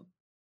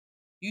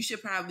 you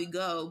should probably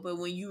go, but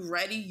when you're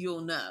ready,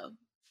 you'll know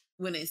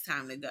when it's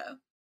time to go.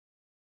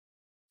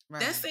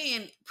 Right. That's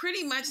saying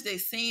pretty much the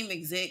same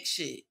exact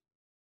shit,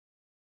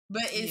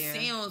 but it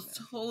sounds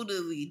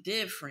totally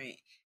different.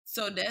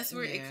 So that's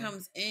where it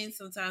comes in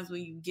sometimes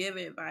when you give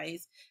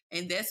advice.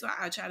 And that's why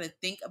I try to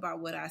think about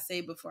what I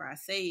say before I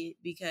say it,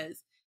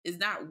 because it's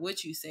not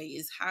what you say,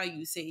 it's how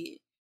you say it.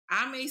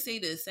 I may say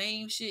the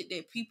same shit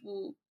that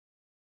people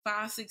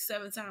 5, 6,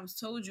 7 times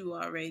told you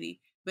already,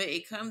 but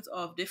it comes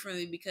off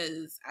differently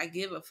because I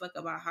give a fuck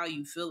about how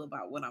you feel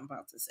about what I'm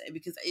about to say,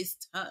 because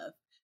it's tough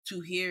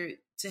to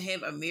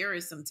have a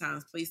mirror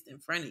sometimes placed in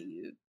front of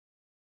you.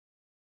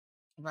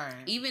 Right.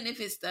 Even if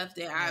it's stuff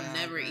that I've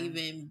never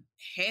even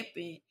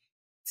happened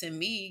to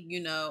me,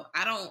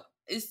 I don't,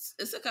 it's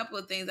a couple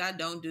of things I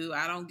don't do.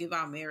 I don't give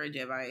out marriage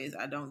advice.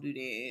 I don't do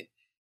that.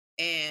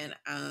 And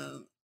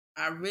I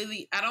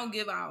don't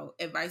give out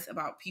advice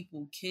about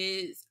people,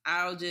 kids.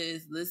 I'll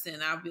just listen.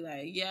 I'll be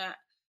like, yeah,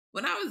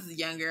 when I was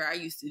younger, I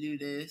used to do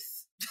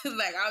this.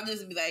 Like, I'll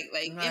just be like,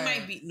 it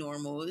might be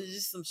normal. It's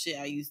just some shit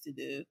I used to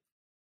do.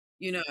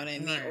 You know what I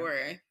mean? Or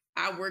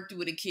I worked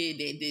with a kid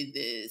that did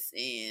this,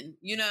 and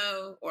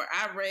or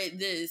I read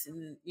this,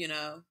 and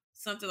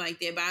something like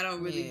that. But I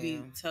don't really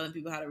be telling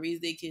people how to raise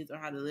their kids or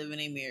how to live in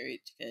a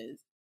marriage, because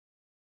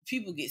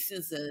people get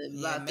sensitive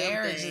about them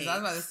marriages. things. I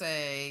was about to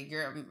say,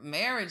 girl,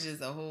 marriage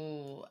is a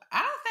whole. I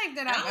don't think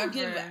that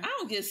I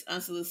don't give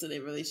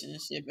unsolicited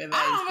relationship advice.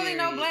 I don't really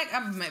know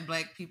I've met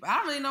black people. I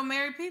don't really know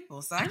married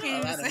people, so I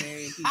can't know a lot of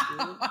married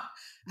people. But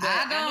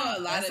I know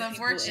a lot of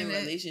people in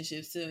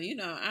relationships too.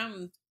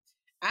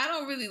 I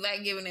don't really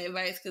like giving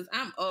advice because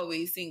I'm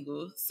always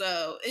single.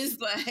 So it's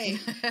like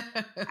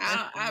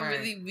I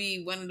really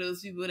be one of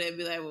those people that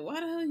be like, well, why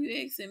the hell are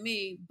you asking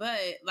me? But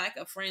like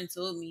a friend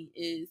told me,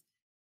 is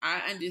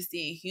I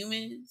understand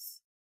humans,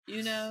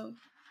 and I'm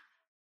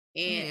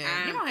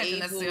you don't have to able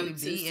necessarily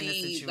to be in a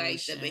see like the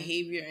situation.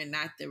 behavior and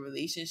not the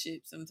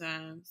relationship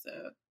sometimes. So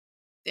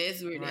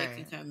that's where that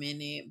can come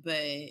in it.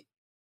 But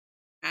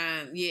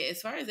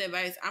as far as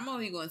advice, I'm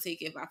only going to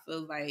take it if I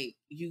feel like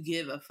you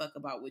give a fuck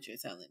about what you're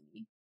telling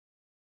me.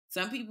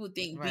 Some people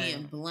think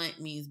being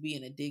blunt means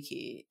being a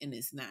dickhead, and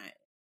it's not.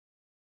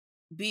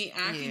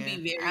 I can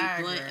be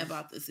very blunt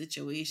about the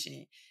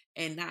situation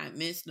and not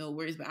mince no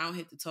words, but I don't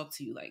have to talk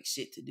to you like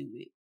shit to do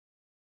it.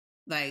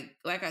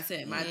 Like I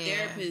said, my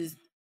therapist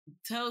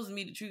tells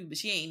me the truth, but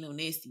she ain't no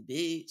nasty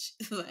bitch.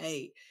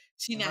 Like,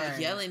 she not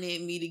yelling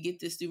at me to get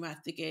this through my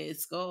thick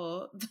ass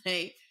skull.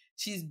 Like,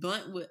 she's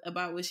blunt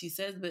about what she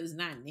says, but it's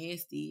not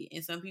nasty.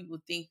 And some people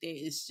think that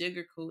it's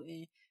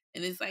sugarcoating,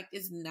 and it's like,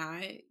 it's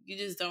not. You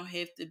just don't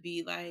have to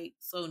be like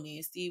so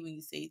nasty when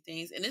you say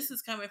things. And this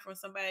is coming from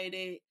somebody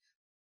that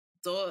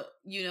thought,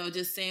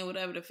 just saying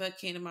whatever the fuck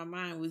came to my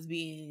mind was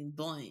being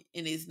blunt,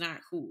 and it's not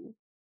cool.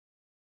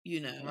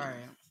 Right.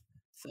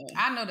 So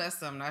I know that's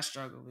something I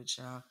struggle with,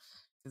 y'all.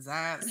 Cause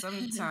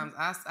sometimes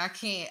I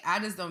can't. I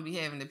just don't be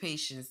having the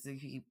patience to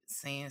keep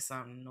saying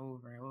something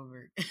over and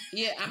over.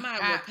 Yeah, I'm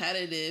not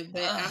repetitive,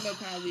 but I'm gonna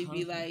probably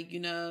be like,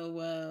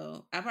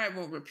 well, I probably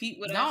won't repeat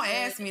what I said. Don't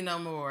ask me no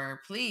more,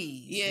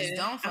 please. Yeah, just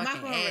don't fucking I'm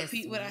not gonna ask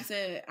repeat me what I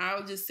said.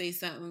 I'll just say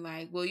something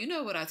like, well, you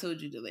know what I told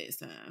you the last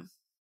time.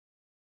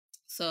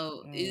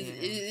 So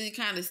it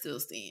kind of still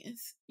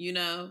stands,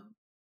 And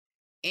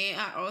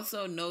I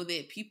also know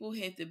that people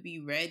have to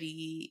be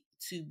ready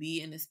to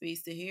be in a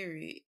space to hear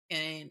it,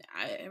 and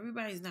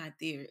everybody's not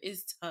there.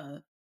 It's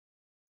tough.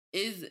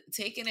 Is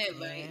taking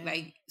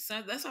advice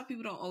that's why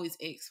people don't always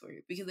ask for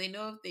it, because they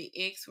know if they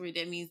ask for it,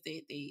 that means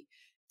that they,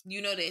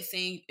 that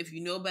saying, if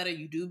you know better,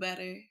 you do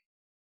better.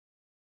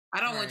 I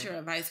don't want your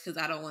advice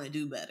because I don't want to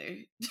do better.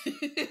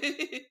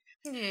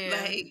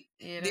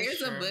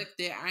 There's a book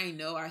that I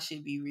know I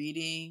should be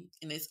reading,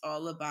 and it's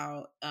all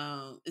about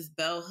it's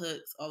Bell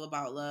Hooks, All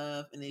About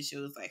Love, and it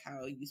shows like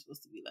how you're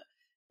supposed to be loved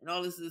and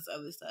all this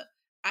other stuff.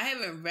 I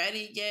haven't read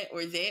it yet,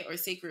 or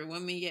Sacred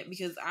Women yet,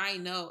 because I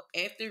know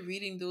after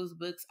reading those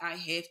books, I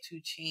have to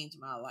change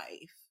my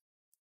life.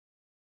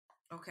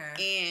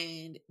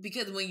 Okay. And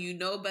because when you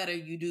know better,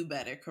 you do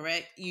better,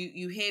 correct?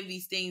 You have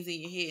these things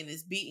in your head, and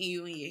it's beating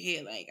you in your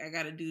head like, I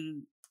gotta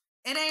do.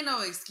 It ain't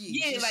no excuse.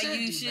 Yeah,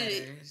 you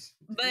should.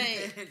 But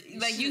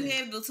like, you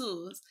have the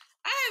tools.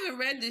 I haven't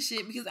read this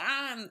shit because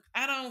I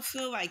don't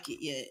feel like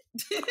it yet.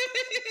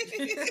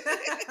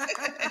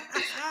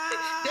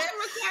 That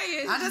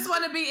requires. I just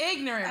want to be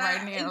ignorant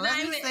right now.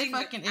 Let me stay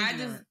fucking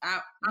ignorant.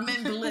 I'm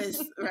in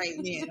bliss right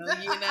now.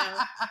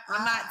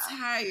 I'm not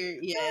tired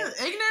yet.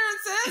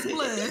 Ignorance is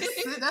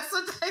bliss. That's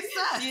what they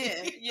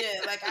say.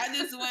 Yeah. Like, I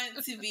just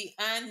want to be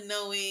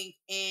unknowing,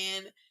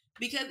 and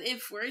because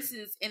it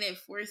forces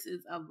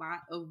a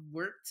lot of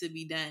work to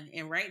be done.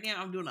 And right now,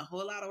 I'm doing a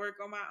whole lot of work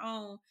on my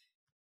own.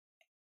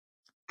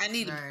 I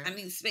need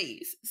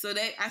space. So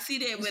that I see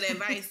that with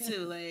advice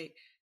too. Like,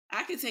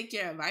 I can take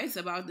your advice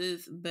about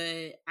this,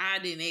 but I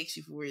didn't ask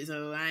you for it,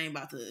 so I ain't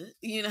about to,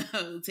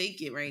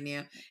 take it right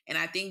now. And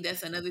I think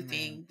that's another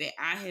thing that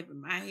I have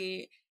in my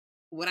head.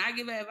 When I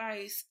give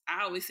advice,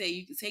 I always say,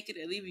 you can take it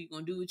or leave it. You're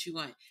gonna do what you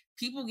want.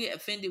 People get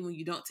offended when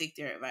you don't take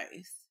their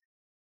advice.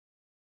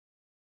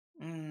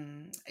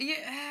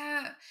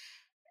 Yeah.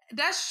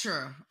 That's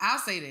true. I'll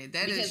say that.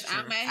 That is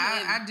true.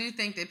 I do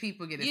think that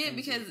people get offended. Yeah,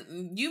 because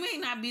you may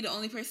not be the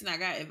only person I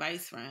got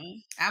advice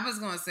from. I was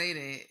going to say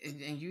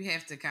that, and you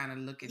have to kind of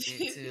look at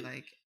that too.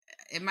 Like,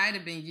 it might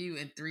have been you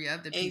and 3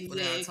 other people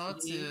that I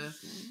talked to.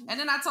 And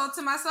then I talked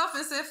to myself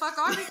and said, fuck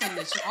everything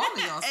that all of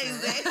y'all said.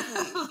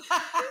 Exactly.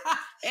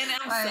 And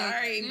I'm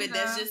sorry, but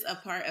that's just a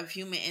part of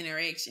human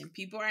interaction.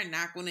 People are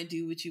not going to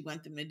do what you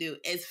want them to do.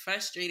 As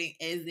frustrating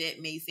as that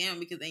may sound,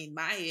 because in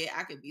my head,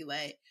 I could be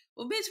like,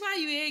 well, bitch, why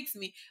you ask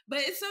me? But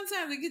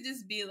sometimes it could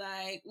just be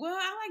like, well,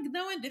 I like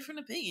knowing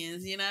different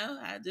opinions,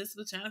 I just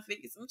was trying to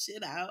figure some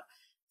shit out.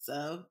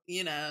 So,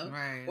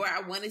 or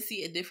I want to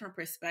see a different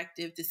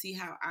perspective to see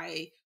how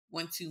I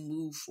want to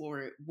move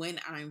forward when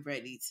I'm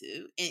ready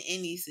to, in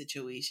any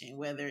situation,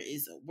 whether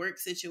it's a work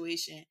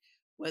situation,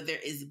 whether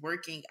it's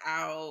working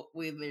out,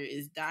 whether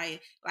it's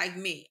diet. Like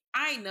me,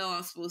 I know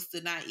I'm supposed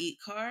to not eat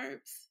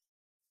carbs.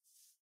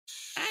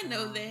 I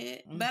know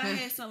that, but I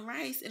had some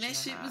rice and that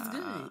shit was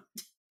good.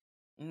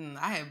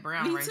 I had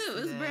brown Me rice too.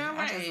 today. It's brown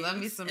rice. I just love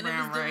me some and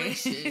brown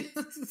rice.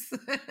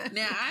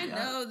 Now, I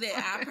know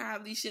that I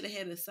probably should have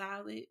had a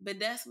salad, but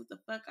that's what the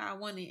fuck I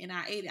wanted, and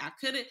I ate it. I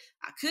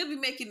could be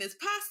making this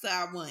pasta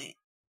I want.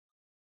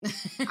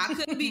 I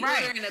could be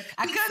ordering a pizza.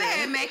 I could have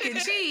had mac and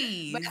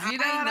cheese. But you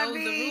know I know what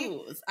I mean? the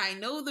rules. I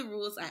know the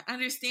rules. I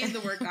understand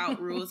the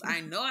workout rules. I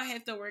know I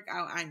have to work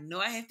out. I know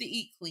I have to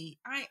eat clean.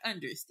 I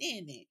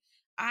understand it.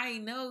 I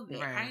know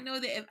that. Right. I know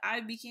that if I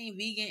became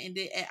vegan and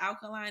did an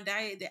alkaline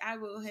diet, that I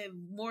will have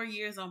more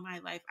years on my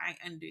life. I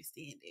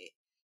understand it.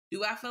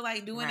 Do I feel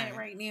like doing that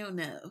right now?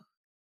 No.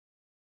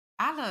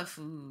 I love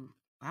food.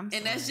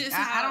 That's just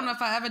I don't know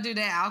if I ever do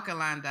that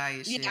alkaline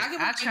diet shit.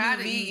 I try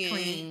to eat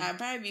clean. I'd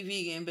probably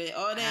be vegan, but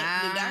all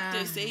that the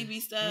doctor say be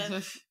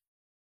stuff.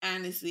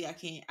 Honestly, I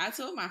can't. I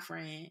told my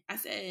friend, I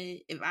said,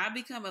 if I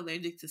become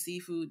allergic to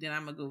seafood, then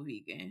I'm gonna go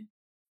vegan.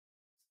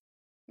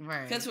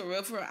 Right. Because for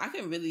real, I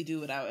can really do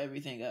without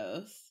everything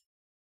else.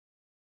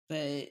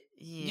 But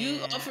you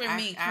offer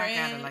me crabs, I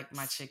gotta like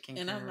my chicken,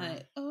 and I'm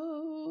like,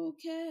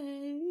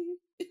 okay.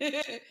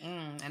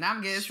 And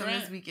I'm getting some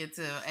this weekend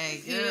too.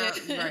 Hey, girl,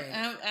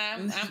 right?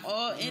 I'm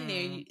all in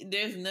there.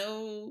 There's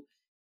no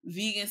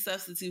vegan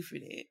substitute for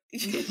that.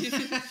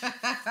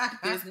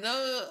 There's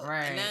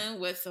none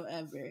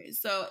whatsoever.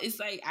 So it's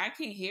like I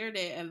can hear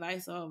that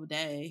advice all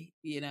day,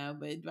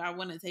 but do I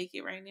want to take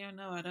it right now?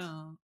 No, I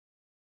don't.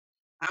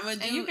 I'm gonna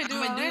do it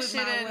my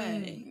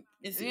way.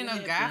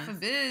 God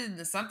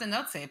forbid something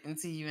else happened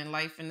to you in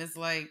life, and it's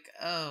like,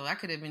 oh, I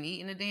could have been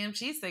eating a damn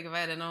cheesesteak if I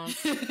had known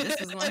this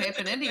was gonna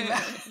happen anyway.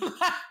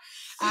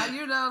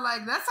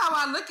 Like that's how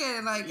I look at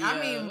it. Like, I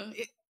mean,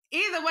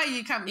 either way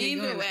you come,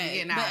 either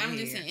way. But I'm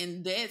just saying,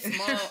 in that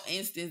small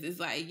instance, it's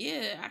like,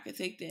 I could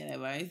take that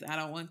advice. I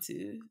don't want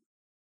to.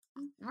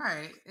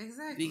 Right,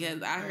 exactly.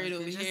 Because I heard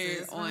over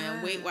here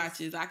on Weight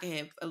Watchers, I can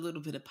have a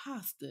little bit of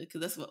pasta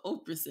because that's what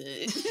Oprah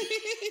said.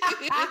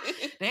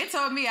 They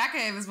told me I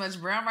can have as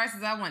much brown rice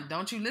as I want.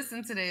 Don't you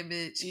listen to that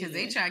bitch because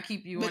they try to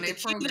keep you on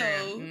that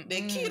program.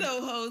 The keto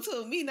hoe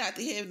told me not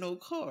to have no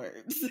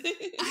carbs.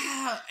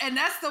 And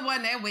that's the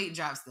one that weight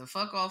drops the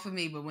fuck off of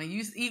me. But when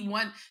you eat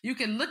one, you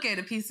can look at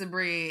a piece of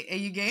bread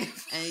and you gain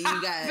you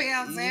got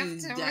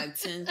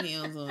 10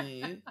 pounds on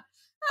you.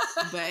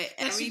 But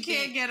you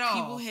can't get off.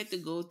 People have to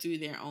go through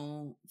their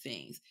own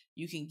things.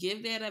 You can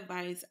give that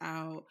advice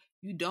out.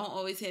 You don't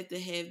always have to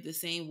have the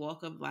same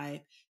walk of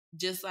life.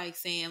 Just like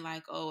saying,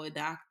 like, oh, a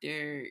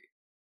doctor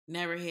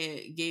never had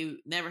a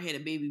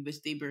baby, but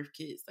they birth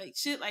kids, like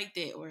shit like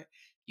that, or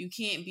you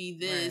can't be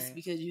this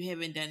because you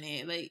haven't done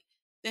that. Like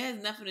that has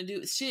nothing to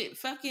do with shit.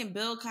 Fucking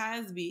Bill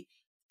Cosby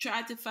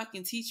tried to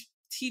fucking teach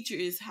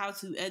teachers how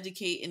to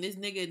educate, and this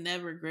nigga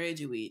never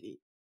graduated.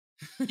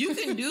 You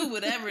can do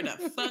whatever the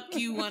fuck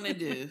you want to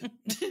do.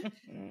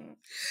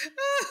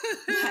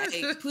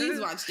 Like,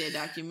 please watch that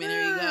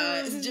documentary,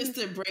 guys, just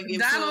to bring it.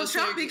 Donald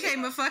Trump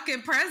became a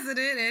fucking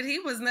president, and he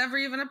was never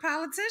even a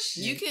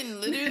politician. You can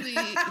literally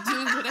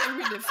do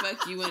whatever the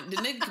fuck you want. The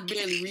nigga can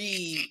barely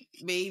read,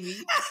 baby.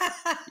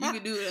 You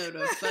can do whatever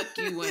the fuck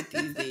you want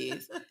these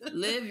days.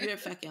 Live your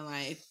fucking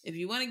life. If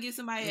you want to give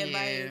somebody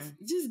advice,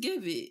 just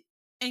give it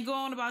and go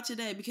on about your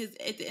day. Because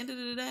at the end of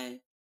the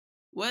day,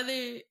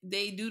 whether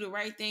they do the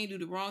right thing, do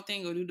the wrong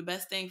thing, or do the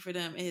best thing for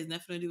them, it has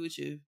nothing to do with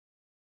you.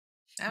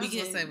 I was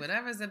going to say,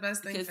 whatever's the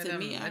best thing for them.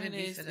 Me,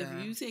 honest,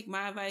 if you take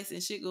my advice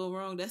and shit go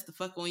wrong, that's the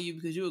fuck on you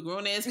because you're a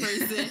grown-ass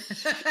person. And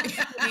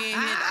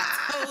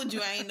I told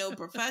you I ain't no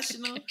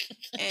professional.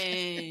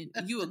 And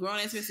you a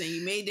grown-ass person and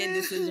you made that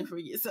decision for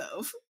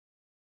yourself.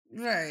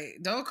 Right.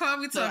 Don't call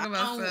me talking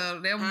about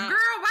stuff. Girl, why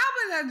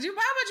would you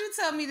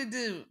tell me to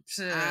do?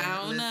 I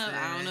don't know.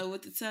 I don't know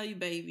what to tell you,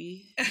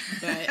 baby.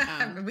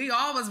 But we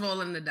always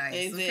rolling the dice.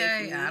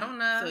 Exactly. Okay. I don't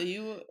know.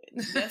 So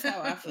that's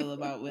how I feel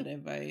about with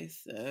advice.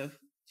 So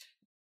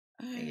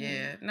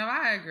yeah. No,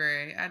 I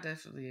agree. I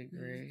definitely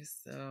agree.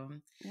 So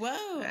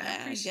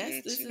I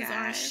guess this is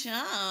our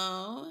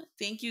show.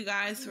 Thank you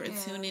guys for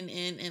tuning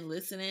in and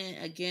listening.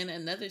 Again,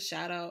 another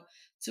shout out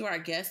to our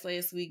guest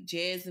last week,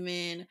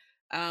 Jasmine.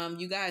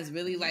 You guys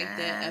really liked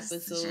that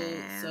episode,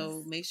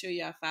 so make sure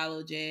y'all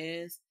follow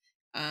Jazz.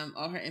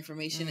 All her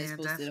information is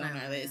posted on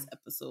our last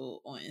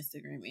episode on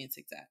Instagram and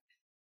TikTok.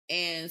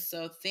 And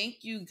so thank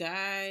you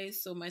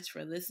guys so much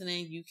for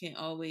listening. You can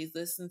always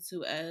listen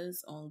to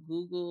us on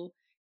Google,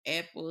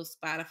 Apple,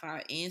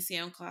 Spotify, and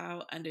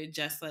SoundCloud under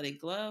Just Let It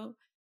Glow.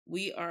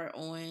 We are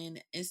on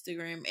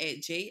Instagram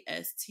at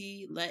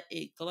JST Let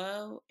It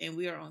Glow, and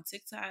we are on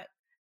TikTok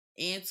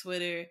and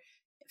Twitter,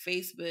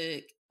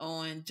 Facebook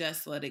on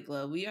Just Let It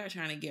Glow. We are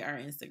trying to get our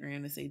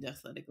Instagram to say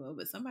Just Let It Glow,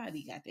 but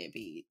somebody got that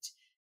page.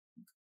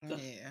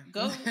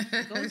 Go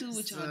do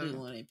what y'all do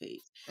on that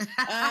page.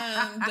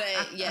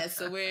 But yeah,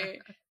 so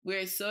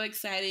we're so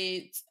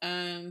excited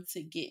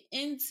to get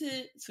into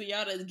for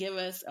y'all to give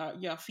us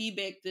y'all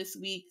feedback this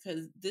week,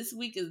 because this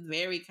week is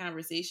very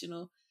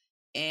conversational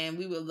and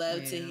we would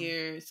love to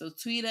hear. So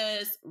tweet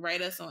us,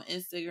 write us on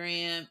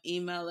Instagram,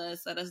 email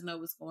us, let us know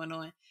what's going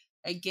on.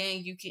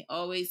 Again, you can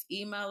always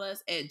email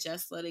us at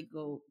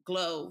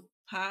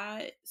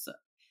justletitglowpod. So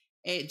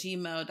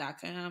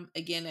justletitglowpod@gmail.com.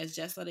 Again, that's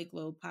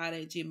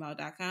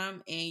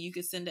justletitglowpod@gmail.com. And you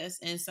can send us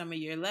in some of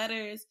your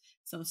letters,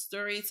 some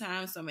story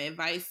time, some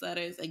advice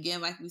letters.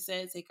 Again, like we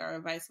said, take our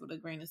advice with a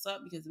grain of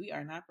salt because we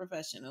are not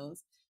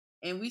professionals.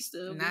 And we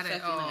still not be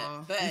at fucking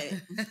all. up. But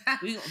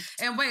we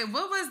and wait,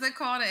 what was the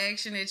call to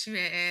action that you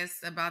had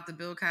asked about the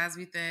Bill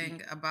Cosby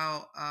thing,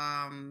 about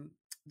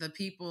the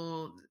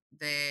people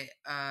that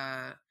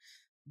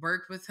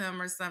worked with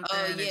him or something?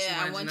 Oh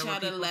yeah, I want y'all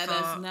to let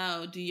us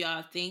know. Do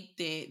y'all think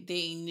that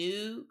they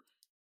knew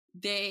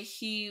that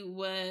he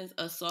was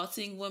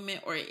assaulting women,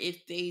 or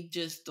if they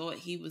just thought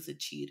he was a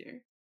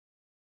cheater?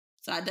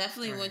 So I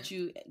definitely want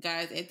you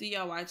guys, after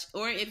y'all watch,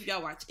 or if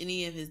y'all watch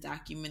any of his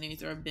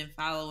documentaries or have been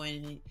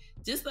following it,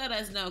 just let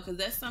us know, because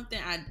that's something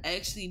I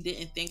actually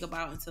didn't think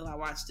about until I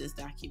watched this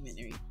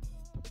documentary.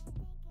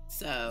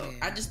 So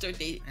I just thought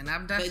and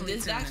I'm definitely, but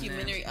this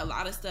documentary, a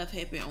lot of stuff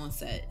happened on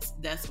set.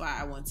 That's why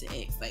I want to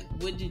ask, like,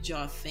 what did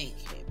y'all think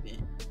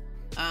happened?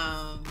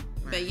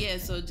 But yeah,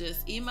 so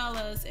just email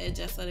us at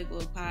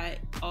justletitglowpod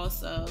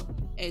also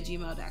at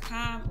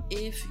gmail.com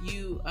if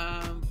you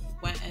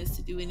want us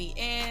to do any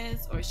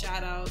ads or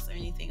shout outs or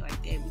anything like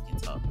that. We can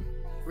talk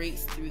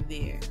rates through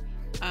there.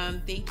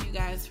 Thank you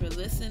guys for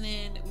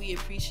listening. We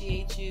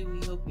appreciate you. We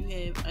hope you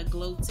have a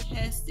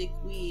glow-tastic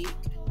week.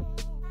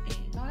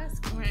 Oh, that's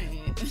great.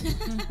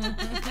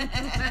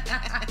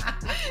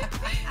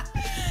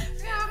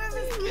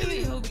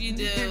 Really hope you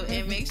do.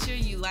 And make sure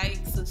you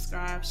like,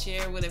 subscribe,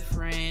 share with a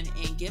friend,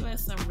 and give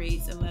us some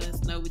rates and let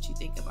us know what you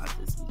think about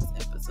this week's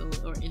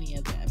episode or any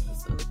other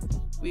episode.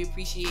 We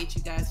appreciate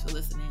you guys for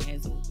listening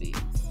as always.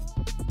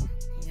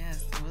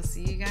 Yes, we'll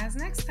see you guys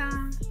next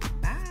time.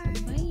 Bye.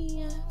 Bye.